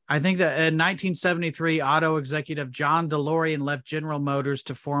 I think that in 1973, auto executive John DeLorean left General Motors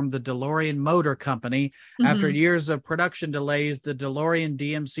to form the DeLorean Motor Company. After years of production delays, the DeLorean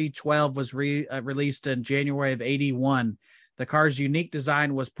DMC-12 was released in January of 81. The car's unique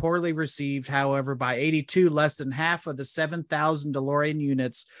design was poorly received. However, by 82, less than half of the 7,000 DeLorean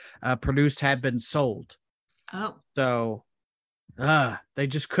units produced had been sold. Oh. So they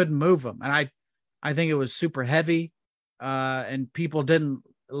just couldn't move them. And I think it was super heavy and people didn't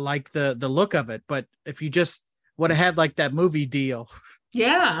like the look of it. But if you just would have had like that movie deal.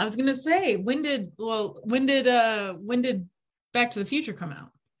 Yeah, I was gonna say, when did Back to the Future come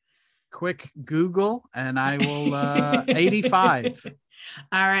out? Quick Google, and I will 85.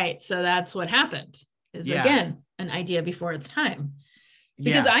 All right, so that's what happened. Again an idea before its time,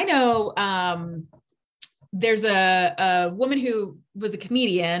 because I know there's a woman who was a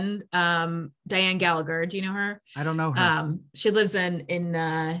comedian, Diane Gallagher. Do you know her? I don't know her. She lives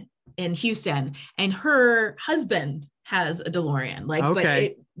in Houston, and her husband has a DeLorean.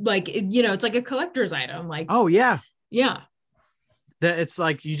 Okay. But it's like a collector's item. Like, oh yeah. Yeah. That it's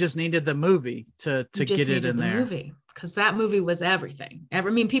like you just needed the movie to get it in there. Because that movie was everything.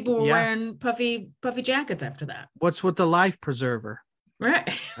 People were wearing puffy jackets after that. What's with the life preserver? Right.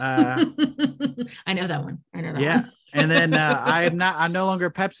 I know that one. Yeah. And then I'm no longer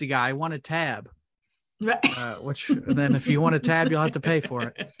a Pepsi guy. I want a tab. Right. Which then if you want a tab, you'll have to pay for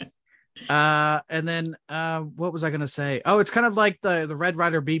it. And then what was I gonna say? Oh, it's kind of like the Red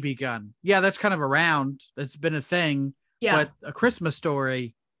Ryder BB gun. Yeah, that's kind of around. It's been a thing. Yeah. But A Christmas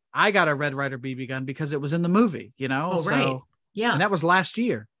Story, I got a Red Ryder BB gun because it was in the movie, Oh, right. Yeah. And that was last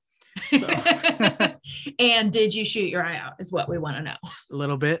year. So. And did you shoot your eye out is what we want to know. A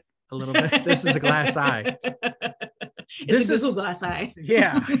little bit. This is a glass eye. It's a Google Glass eye.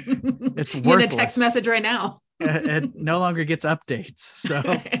 Yeah. It's worthless. You're in a text message right now. It no longer gets updates. So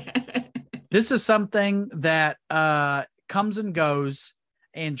this is something that comes and goes.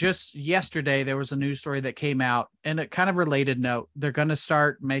 And just yesterday, there was a news story that came out, and a kind of related note. They're going to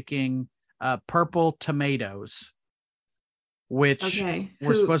start making purple tomatoes, which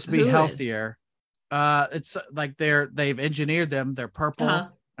were supposed to be healthier. It's like they've engineered them. They're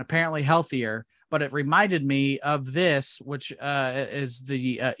purple, apparently healthier. But it reminded me of this, which is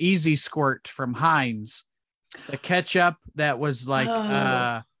the Easy Squirt from Heinz, the ketchup that was like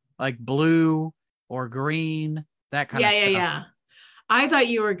blue or green, that kind of stuff. Yeah. I thought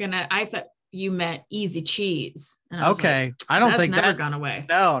you meant Easy Cheese. And I don't think that's never gone away.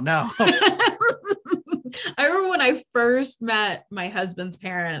 No. I remember when I first met my husband's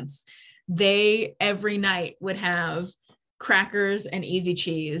parents, they every night would have crackers and Easy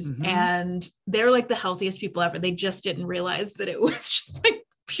Cheese. Mm-hmm. And they were like the healthiest people ever. They just didn't realize that it was just like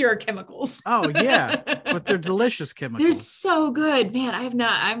pure chemicals. Oh yeah. But they're delicious chemicals. They're so good, man.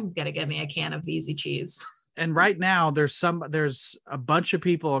 I'm going to get me a can of Easy Cheese. And right now there's a bunch of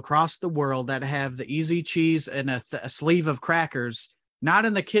people across the world that have the Easy Cheese and a sleeve of crackers, not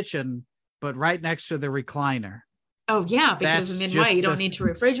in the kitchen, but right next to the recliner. Oh yeah. Because you don't need to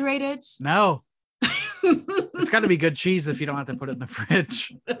refrigerate it. No, it's got to be good cheese if you don't have to put it in the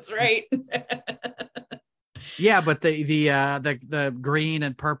fridge. That's right. Yeah. But the green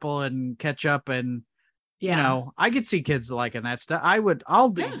and purple and ketchup and, I could see kids liking that stuff.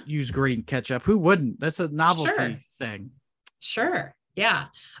 I'll use green ketchup. Who wouldn't? That's a novelty thing. Sure. Yeah.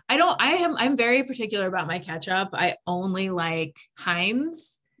 I'm very particular about my ketchup. I only like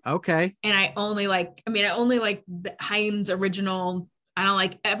Heinz. Okay. And I only like the Heinz original. I don't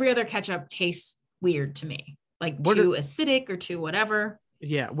like every other ketchup tastes weird to me. Like too acidic or too whatever.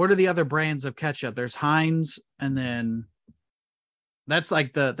 Yeah. What are the other brands of ketchup? There's Heinz, and then that's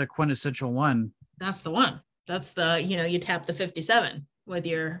like the quintessential one. That's the one. That's you tap the 57 with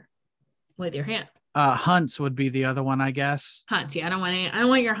your hand. Hunt's would be the other one, I guess. Hunt's. Yeah. I don't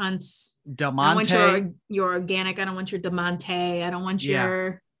want your Hunt's. Del Monte. I don't want your organic. I don't want your Del Monte. I don't want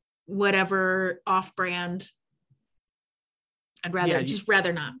your whatever off brand. I'd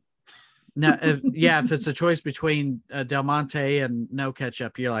rather not. No. If it's a choice between Del Monte and no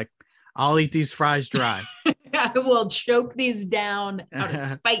ketchup, you're like, I'll eat these fries dry. I will choke these down out of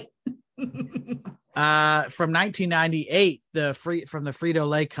spite. From 1998, from the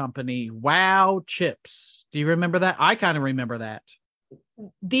Frito-Lay company, Wow Chips. Do you remember that? I kind of remember that.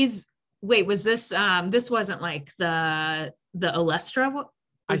 Was this wasn't like the Olestra?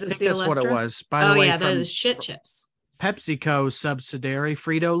 I think that's what it was. By the way, those shit chips. PepsiCo subsidiary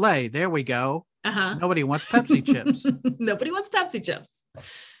Frito-Lay. There we go. Nobody wants Pepsi chips. Nobody wants Pepsi chips.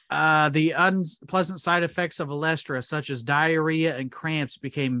 The unpleasant side effects of Olestra, such as diarrhea and cramps,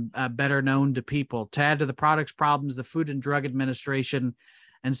 became better known to people. To add to the product's problems, the Food and Drug Administration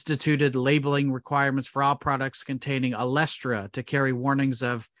instituted labeling requirements for all products containing Olestra to carry warnings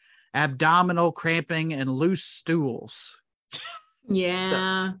of abdominal cramping and loose stools.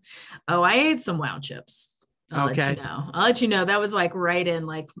 Yeah. I ate some Wow chips. I'll let you know. That was like right in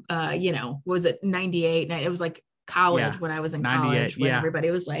was it 98? It was like college when I was in college when everybody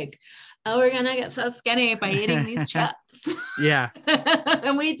was like, oh, we're gonna get so skinny by eating these chips. Yeah.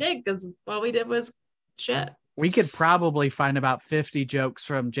 And we did, because all we did was shit. We could probably find about 50 jokes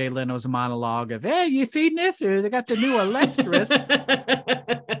from Jay Leno's monologue of, hey, you feeding this, or they got the new Olestra.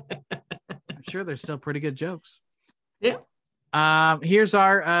 I'm sure they're still pretty good jokes. Yeah. Here's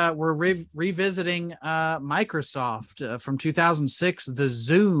we're revisiting Microsoft from 2006, the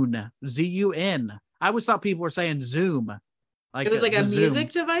Zune, Z-U-N. I always thought people were saying Zoom. Like it was like a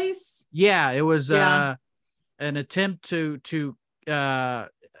music device. Yeah, it was. an attempt to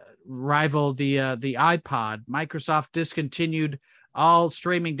rival the iPod, Microsoft discontinued all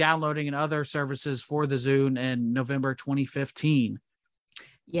streaming, downloading, and other services for the Zune in November 2015.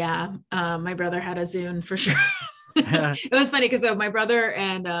 Yeah, my brother had a Zune for sure. It was funny because my brother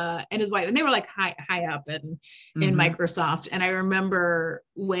and his wife, and they were like high up in Microsoft. And I remember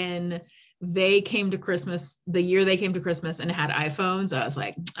when they came to Christmas, the year they came to Christmas and had iPhones, I was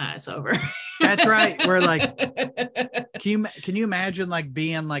like, it's over. That's right. We're like, can you imagine like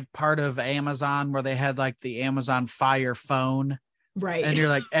being like part of Amazon where they had like the Amazon Fire phone? Right. And you're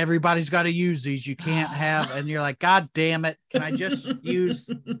like, everybody's got to use these. You can't have, and you're like, God damn it. Can I just use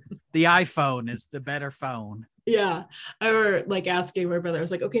the iPhone is the better phone? Yeah. I were like asking my brother, I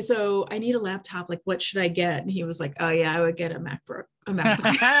was like, okay, so I need a laptop. Like, what should I get? And he was like, oh yeah, I would get a MacBook.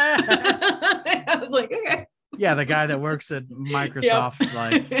 I was like, okay. Yeah. The guy that works at Microsoft is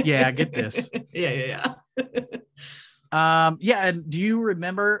like, yeah, get this. Yeah. Yeah. And do you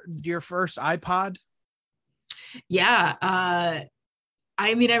remember your first iPod? Yeah.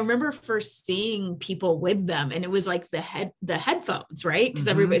 I mean, I remember first seeing people with them, and it was like the headphones, right? Because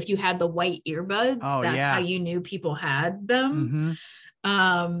everybody, if you had the white earbuds, that's how you knew people had them.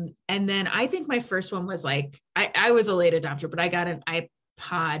 And then I think my first one was like, I was a late adopter, but I got an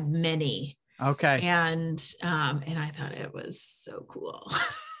iPod Mini. Okay. And I thought it was so cool.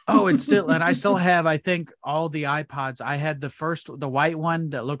 Oh, and I still have, I think, all the iPods. I had the white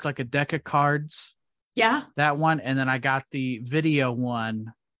one that looked like a deck of cards. Yeah. That one. And then I got the video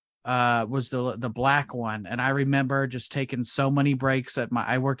one, was the black one. And I remember just taking so many breaks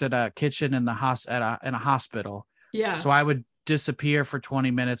I worked at a kitchen in a hospital. Yeah. So I would disappear for 20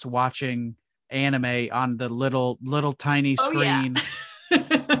 minutes watching anime on the little tiny screen.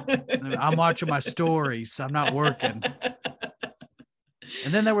 Yeah. I'm watching my stories. I'm not working.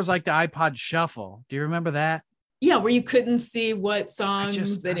 And then there was like the iPod Shuffle. Do you remember that? Yeah. Where you couldn't see what songs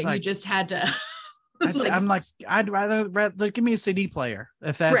you just had to. I'm like, I'd rather give me a CD player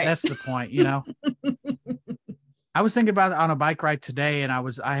if that's the point, you know. I was thinking about it on a bike ride today, and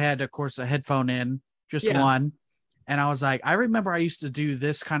I had, of course, a headphone in, just one, and I was like, I remember I used to do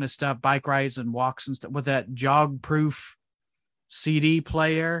this kind of stuff, bike rides and walks and stuff with that jog-proof CD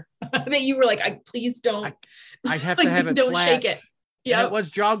player. That you were like, please don't. I'd have to have it don't flat. Shake it. Yeah, it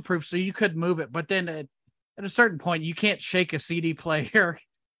was jog-proof, so you could move it, but then at a certain point, you can't shake a CD player.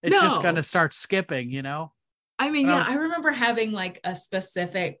 It's just going to start skipping, you know? I mean, I remember having like a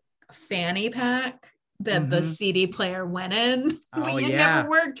specific fanny pack that the CD player went in. But it never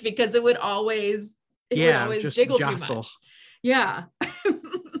worked because it would always jiggle jostle too much. Yeah.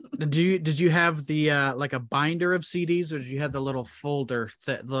 Did you have the like a binder of CDs, or did you have the little folder,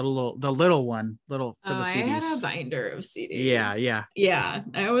 the little one for the CDs? I had a binder of CDs. Yeah.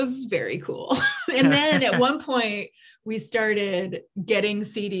 That was very cool. And then at one point we started getting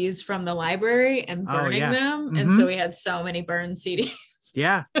CDs from the library and burning them, and so we had so many burned CDs.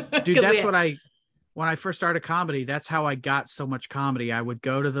 Yeah, dude, that's when I first started comedy. That's how I got so much comedy. I would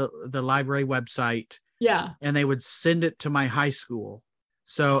go to the library website. Yeah, and they would send it to my high school.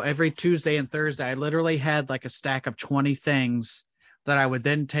 So every Tuesday and Thursday, I literally had like a stack of 20 things that I would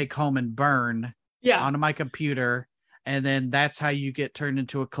then take home and burn onto my computer. And then that's how you get turned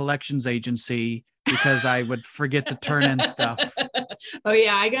into a collections agency, because I would forget to turn in stuff. Oh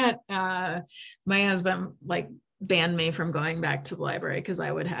yeah. I got, my husband like banned me from going back to the library because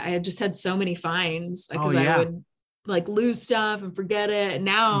I had just had so many fines. Because I would like lose stuff and forget it. And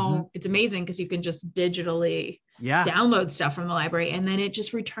now it's amazing because you can just digitally download stuff from the library, and then it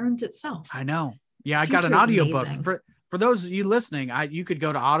just returns itself. I know. Yeah. I got an audiobook for those of you listening. You could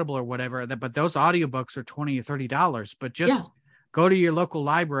go to Audible or whatever, but those audiobooks are $20 or $30, but just go to your local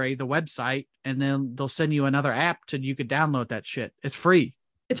library, the website, and then they'll send you another app you could download that shit. It's free.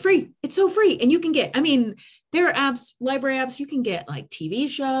 It's free. It's so free. And you can get, there are apps, library apps, you can get like TV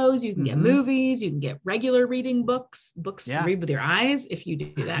shows, you can get movies, you can get regular reading books read with your eyes if you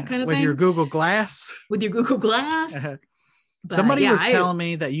do that kind of with thing. With your Google Glass. Somebody was telling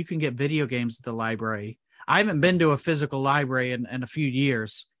me that you can get video games at the library. I haven't been to a physical library in a few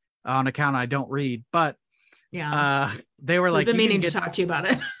years on account I don't read, but they were like, I've been meaning to talk to you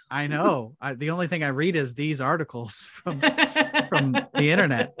about it. I know. The only thing I read is these articles from the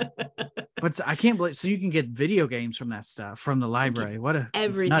internet. But I can't believe, so you can get video games from that stuff from the library.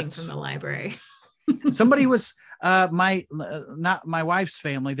 Everything from the library. Somebody was not my wife's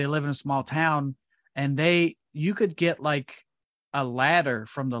family. They live in a small town, and you could get like a ladder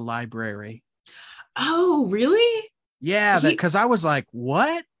from the library. Oh, really? Yeah, because I was like,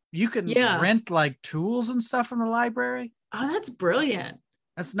 what? You can rent like tools and stuff from the library? Oh, that's brilliant.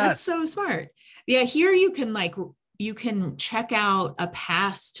 That's nuts. That's so smart. Yeah, here you can check out a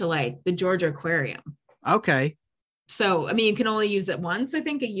pass to like the Georgia Aquarium. Okay. So, I mean, you can only use it once, I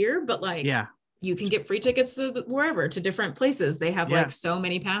think, a year, but like, yeah, you can get free tickets to wherever, to different places. They have like so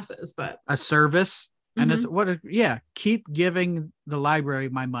many passes, but a service. And it's keep giving the library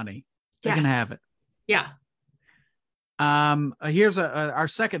my money. They can have it. Yeah. Here's our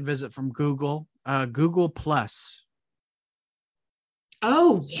second visit from Google, Google Plus.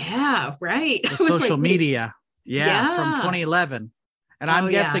 Oh yeah, right. The social media. From 2011. And I'm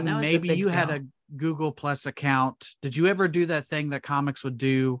guessing maybe you had a Google Plus account. Did you ever do that thing that comics would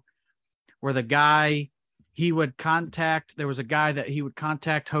do where the guy, there was a guy that he would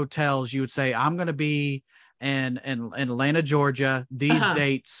contact hotels. You would say, I'm going to be in Atlanta, Georgia, these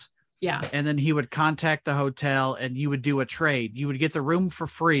dates. Yeah. And then he would contact the hotel and you would do a trade. You would get the room for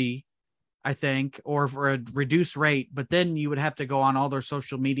free, I think, or for a reduced rate, but then you would have to go on all their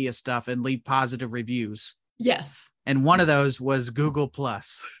social media stuff and leave positive reviews. Yes. And one of those was Google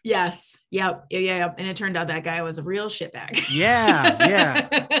Plus. Yes. Yep. Yeah. And it turned out that guy was a real shitbag. Yeah.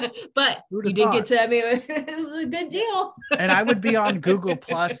 But you did get to, I mean, it was a good deal. And I would be on Google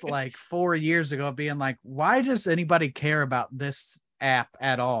Plus like 4 years ago being like, why does anybody care about this app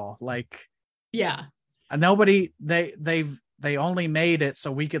at all? Like, yeah. Nobody, they only made it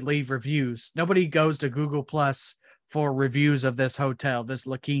so we could leave reviews. Nobody goes to Google Plus for reviews of this hotel, this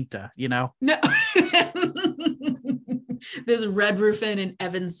La Quinta, you know? No. This Red Roof Inn in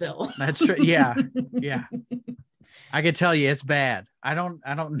Evansville. That's true. Yeah. I could tell you it's bad. I don't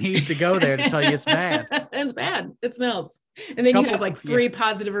need to go there to tell you it's bad. It's bad. It smells. And then you have like 3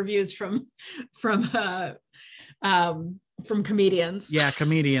 positive reviews from comedians. Yeah,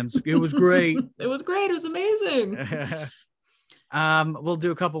 comedians. It was great. It was great. It was amazing. We'll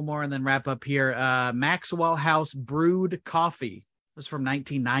do a couple more and then wrap up here. Maxwell House Brewed Coffee. It was from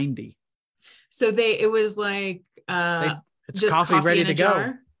 1990. So it was like it's just coffee ready to jar.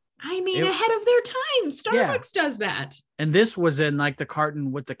 go. I mean, ahead of their time. Starbucks does that. And this was in like the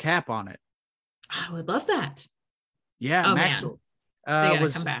carton with the cap on it. I would love that. Yeah, Maxwell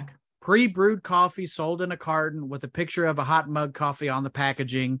was come back. Pre-brewed coffee sold in a carton with a picture of a hot mug coffee on the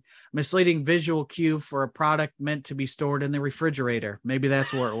packaging, misleading visual cue for a product meant to be stored in the refrigerator. Maybe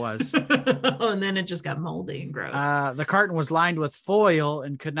that's where it was. And then it just got moldy and gross. The carton was lined with foil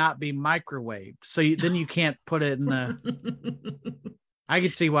and could not be microwaved. So then you can't put it in the... I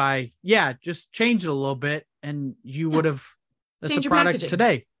could see why. Yeah, just change it a little bit and you would have... That's change a product packaging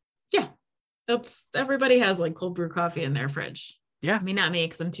today. Yeah. Everybody has like cold brew coffee in their fridge. Yeah. I mean, not me,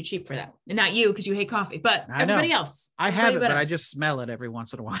 because I'm too cheap for that. And not you, because you hate coffee, but everybody else. I have it, but I just smell it every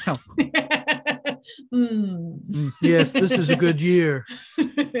once in a while. Yes, this is a good year.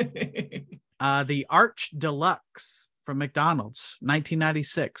 The Arch Deluxe from McDonald's,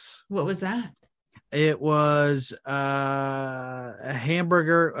 1996. What was that? It was a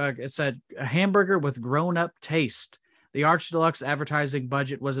hamburger. It said a hamburger with grown-up taste. The Arch Deluxe advertising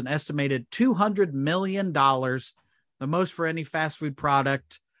budget was an estimated $200 million. The most for any fast food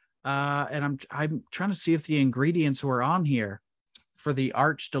product. And I'm trying to see if the ingredients were on here for the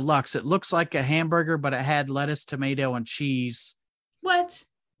Arch Deluxe. It looks like a hamburger, but it had lettuce, tomato, and cheese. What?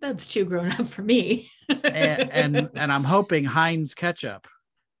 That's too grown up for me. and I'm hoping Heinz ketchup.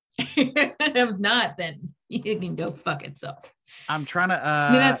 If not, then you can go fuck itself. I'm trying to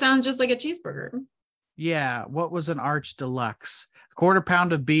I mean, that sounds just like a cheeseburger. Yeah. What was an Arch Deluxe? Quarter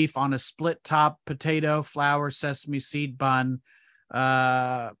pound of beef on a split top, potato, flour, sesame seed bun,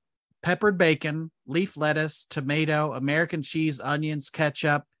 peppered bacon, leaf lettuce, tomato, American cheese, onions,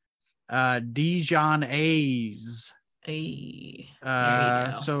 ketchup, Dijonnaise.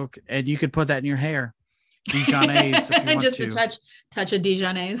 So, and you could put that in your hair. Dijonnaise if you want just to. touch a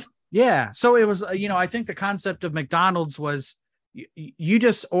Dijonnaise. Yeah. So it was, I think the concept of McDonald's was you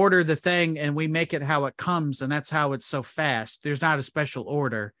just order the thing and we make it how it comes. And that's how it's so fast. There's not a special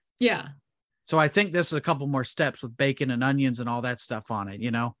order. Yeah. So I think this is a couple more steps with bacon and onions and all that stuff on it,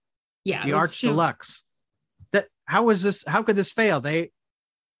 Yeah. The Arch Deluxe. How could this fail? I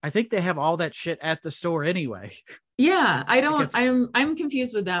think they have all that shit at the store anyway. Yeah. I'm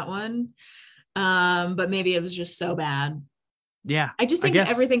confused with that one. But maybe it was just so bad. Yeah. I just think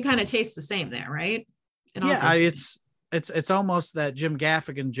everything kind of tastes the same there, right? It's almost that Jim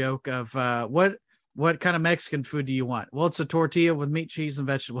Gaffigan joke of what kind of Mexican food do you want? Well, it's a tortilla with meat, cheese, and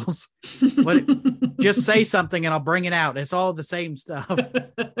vegetables. Just say something and I'll bring it out. It's all the same stuff.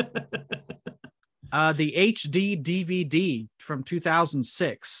 The HD DVD from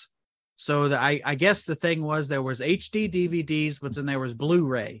 2006. So I guess the thing was there was HD DVDs, but then there was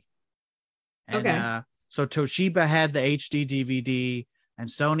Blu-ray. And, okay. So Toshiba had the HD DVD. and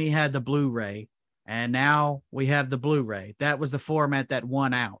Sony had the Blu-ray, and now we have the Blu-ray. That was the format that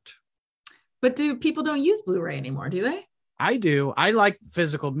won out. But people don't use Blu-ray anymore, do they? I do. I like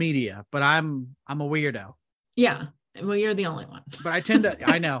physical media, but I'm a weirdo. Yeah. Well, you're the only one. But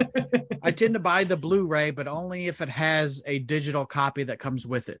I know. I tend to buy the Blu-ray, but only if it has a digital copy that comes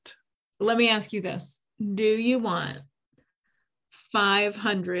with it. Let me ask you this. Do you want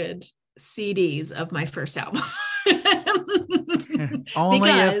 500 CDs of my first album? Only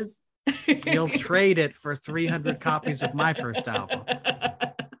because... if you'll trade it for 300 copies of my first album.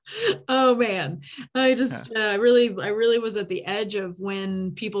 Oh man, I really was at the edge of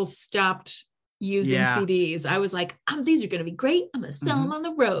when people stopped using CDs. I was like, these are going to be great. I'm going to sell them on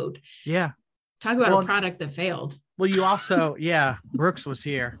the road. Yeah. Talk about a product that failed. Well, you also, Brooks was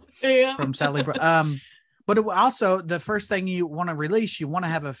here from Sally. But also the first thing you want to release, you want to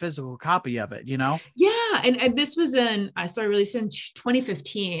have a physical copy of it, Yeah. And this was I released in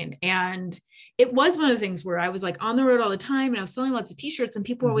 2015, and it was one of the things where I was like on the road all the time, and I was selling lots of t-shirts, and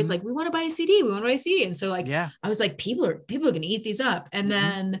people were always like, we want to buy a CD. We want to buy a CD. And so I was like, people are going to eat these up. And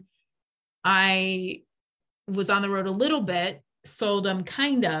then I was on the road a little bit, sold them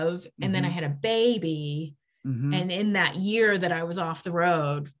kind of. And then I had a baby. And in that year that I was off the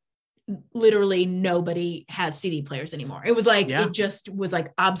road, literally nobody has CD players anymore. It was like, it just was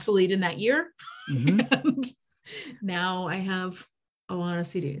like obsolete in that year. And now I have a lot of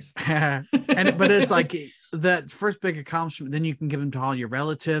CDs. But it's like that first big accomplishment, then you can give them to all your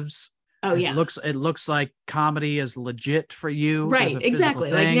relatives. Oh yeah. It looks like comedy is legit for you. Right.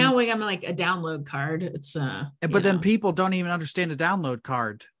 Exactly. Like now I'm like a download card. It's but then people don't even understand a download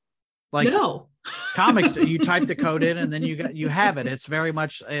card. Like no. Comics, you type the code in and then you have it. It's very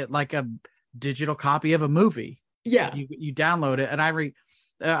much like a digital copy of a movie. Yeah. You download it. And I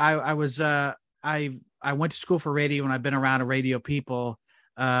went to school for radio, and I've been around radio people.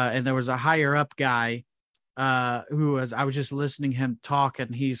 And there was a higher up guy I was just listening to him talk,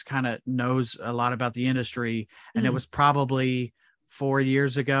 and he's kind of knows a lot about the industry. And it was probably 4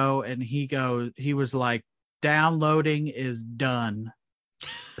 years ago. And he was like, downloading is done.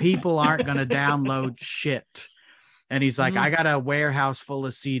 People aren't going to download shit. And he's like, I got a warehouse full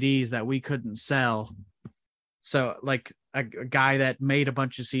of CDs that we couldn't sell. So like a guy that made a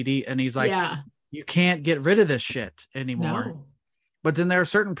bunch of CD, and he's like, you can't get rid of this shit anymore. No. But then there are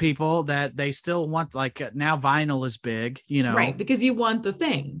certain people that they still want, like now vinyl is big, right? Because you want the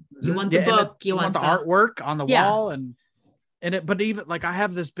thing, you want the book, you want the artwork on the wall, but even like I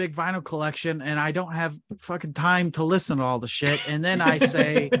have this big vinyl collection, and I don't have fucking time to listen to all the shit. And then I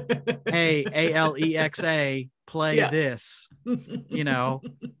say, hey, Alexa, play this,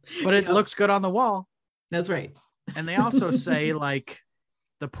 but it looks good on the wall. That's right. And they also say like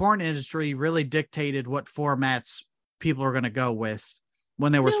the porn industry really dictated what formats people are going to go with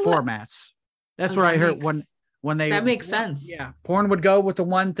when there was formats. That's what I heard when they, that makes sense. Yeah. Porn would go with the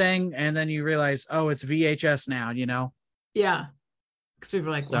one thing, and then you realize, oh, it's VHS now, Yeah. Because people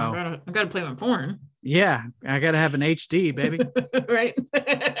are like, well, I gotta play my porn. Yeah. I gotta have an HD, baby. Right.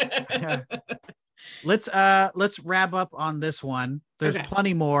 Let's wrap up on this one. There's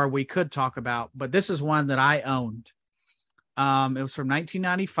plenty more we could talk about, but this is one that I owned. It was from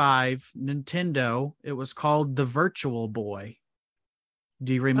 1995, Nintendo. It was called The Virtual Boy.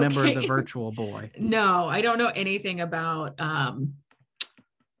 Do you remember The Virtual Boy? No, I don't know anything about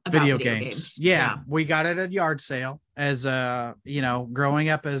video games. Yeah, we got it at yard sale as growing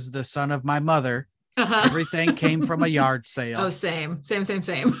up as the son of my mother. Everything came from a yard sale. Oh, same.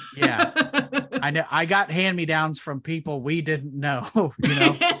 Yeah. I know. I got hand-me-downs from people we didn't know,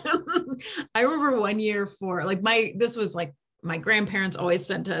 I remember one year this was like my grandparents always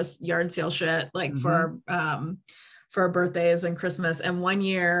sent us yard sale shit like for our birthdays and Christmas. And one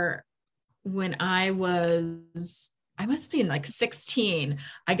year when I must have been like 16,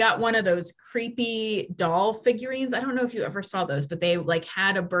 I got one of those creepy doll figurines. I don't know if you ever saw those, but they like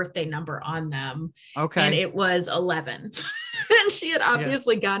had a birthday number on them. Okay. And it was 11. And she had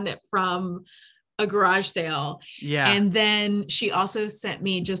obviously gotten it from a garage sale. Yeah. And then she also sent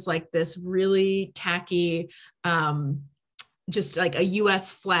me just like this really tacky, just like a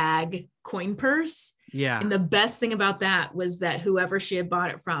US flag coin purse. Yeah. And the best thing about that was that whoever she had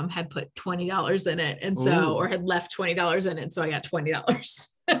bought it from had put $20 in it. And so, or had left $20 in it. So I got $20.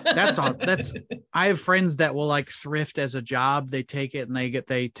 That's all. I have friends that will like thrift as a job. They take it and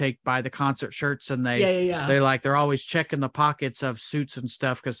they buy the concert shirts, and they're always checking the pockets of suits and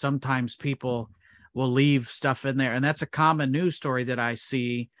stuff. Cause sometimes people will leave stuff in there. And that's a common news story that I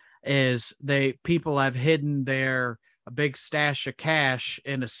see is people have hidden a big stash of cash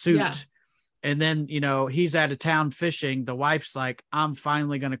in a suit. And then, you know, he's out of town fishing. The wife's like, I'm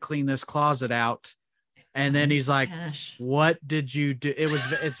finally going to clean this closet out. And then he's like, what did you do?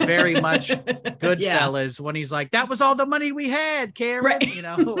 It's very much Goodfellas when he's like, that was all the money we had, Karen, right. You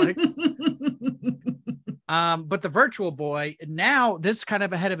know, like, but the Virtual Boy now, this is kind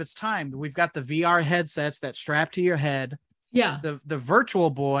of ahead of its time. We've got the VR headsets that strap to your head. Yeah. The Virtual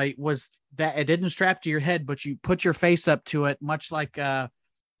Boy was that it didn't strap to your head, but you put your face up to it, much like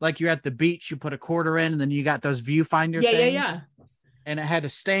you're at the beach, you put a quarter in and then you got those viewfinder things. Yeah. And it had a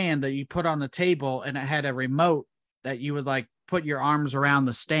stand that you put on the table, and it had a remote that you would like put your arms around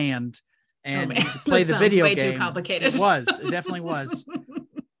the stand and play the video game. Way too complicated. It definitely was.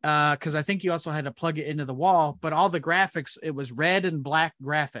 Because I think you also had to plug it into the wall, but all the graphics, it was red and black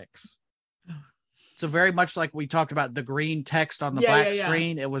graphics. So very much like we talked about the green text on the black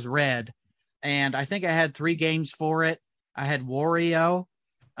screen, it was red. And I think I had 3 games for it. I had Wario.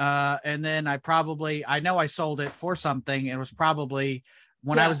 And then I know I sold it for something. It was probably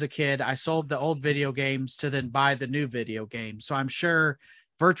when I was a kid, I sold the old video games to then buy the new video game. So I'm sure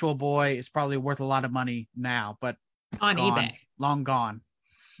Virtual Boy is probably worth a lot of money now, but on eBay, long gone.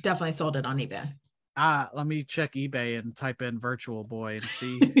 Definitely sold it on eBay. Let me check eBay and type in Virtual Boy and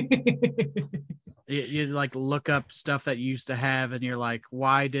see. You like look up stuff that you used to have and you're like,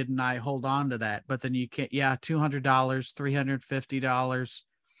 why didn't I hold on to that? But then you can't. Yeah. $200, $350.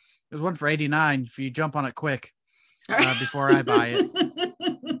 There's one for $89 if you jump on it quick before I buy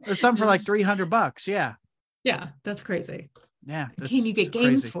it. There's some for like $300. Yeah. Yeah. That's crazy. Yeah. Can you get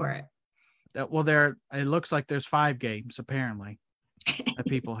games for it? It looks like there's 5 games apparently that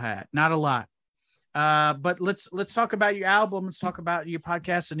people had. Not a lot. But let's talk about your album. Let's talk about your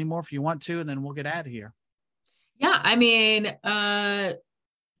podcast anymore if you want to, and then we'll get out of here. Yeah. I mean,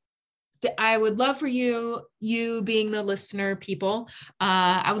 I would love for you being the listener people.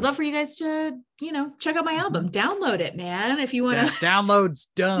 I would love for you guys to, you know, check out my album, download it, man. If you want to download's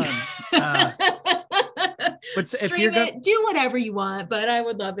done. But if you're do whatever you want, but I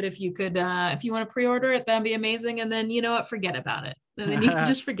would love it if you could, if you want to pre-order it, that'd be amazing. And then, you know what, forget about it. And then you can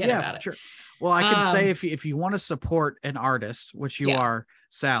just forget about it. Sure. Well, I can say if you want to support an artist, which you are,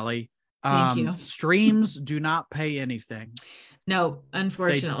 Sally, thank you. Streams do not pay anything. No,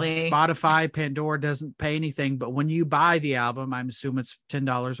 unfortunately. Spotify, Pandora doesn't pay anything, but when you buy the album, I'm assuming it's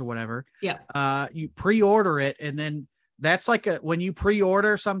 $10 or whatever. Yeah. You pre-order it, and then that's like when you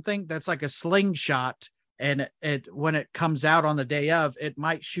pre-order something, that's like a slingshot, and it when it comes out on the day of, it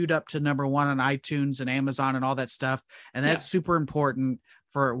might shoot up to number 1 on iTunes and Amazon and all that stuff, and that's super important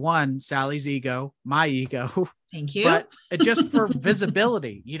for one, Sally's ego, my ego. Thank you. But just for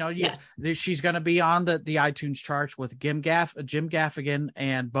visibility, you know, she's going to be on the iTunes charts with Jim Gaffigan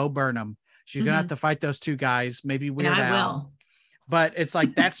and Bo Burnham. She's going to have to fight those 2 guys, maybe Weird Al. But it's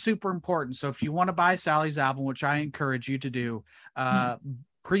like, that's super important. So if you want to buy Sally's album, which I encourage you to do,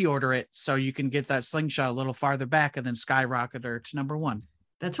 pre-order it so you can get that slingshot a little farther back and then skyrocket her to number 1.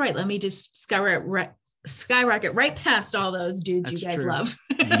 That's right. Let me just skyrocket right past all those dudes. That's you guys love.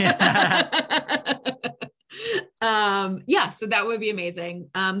 So that would be amazing.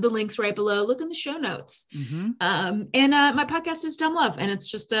 The link's right below. Look in the show notes. And my podcast is Dumb Love, and it's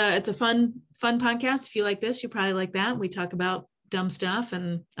just it's a fun podcast. If you like this, you probably like that. We talk about dumb stuff,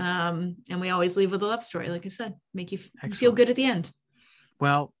 and we always leave with a love story, like I said, make you feel good at the end.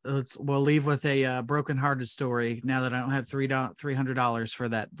 Well, we'll leave with a broken-hearted story now that I don't have $300 for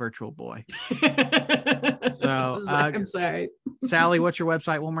that Virtual Boy. So I'm sorry. Sally, what's your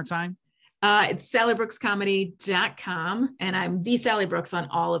website one more time? It's sallybrookscomedy.com, and I'm the Sally Brooks on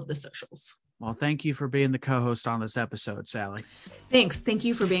all of the socials. Well, thank you for being the co-host on this episode, Sally. Thanks. Thank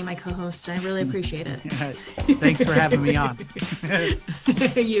you for being my co-host. I really appreciate it. Thanks for having me on. Bye,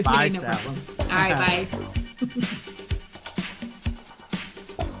 no Sally. problem. All right, bye.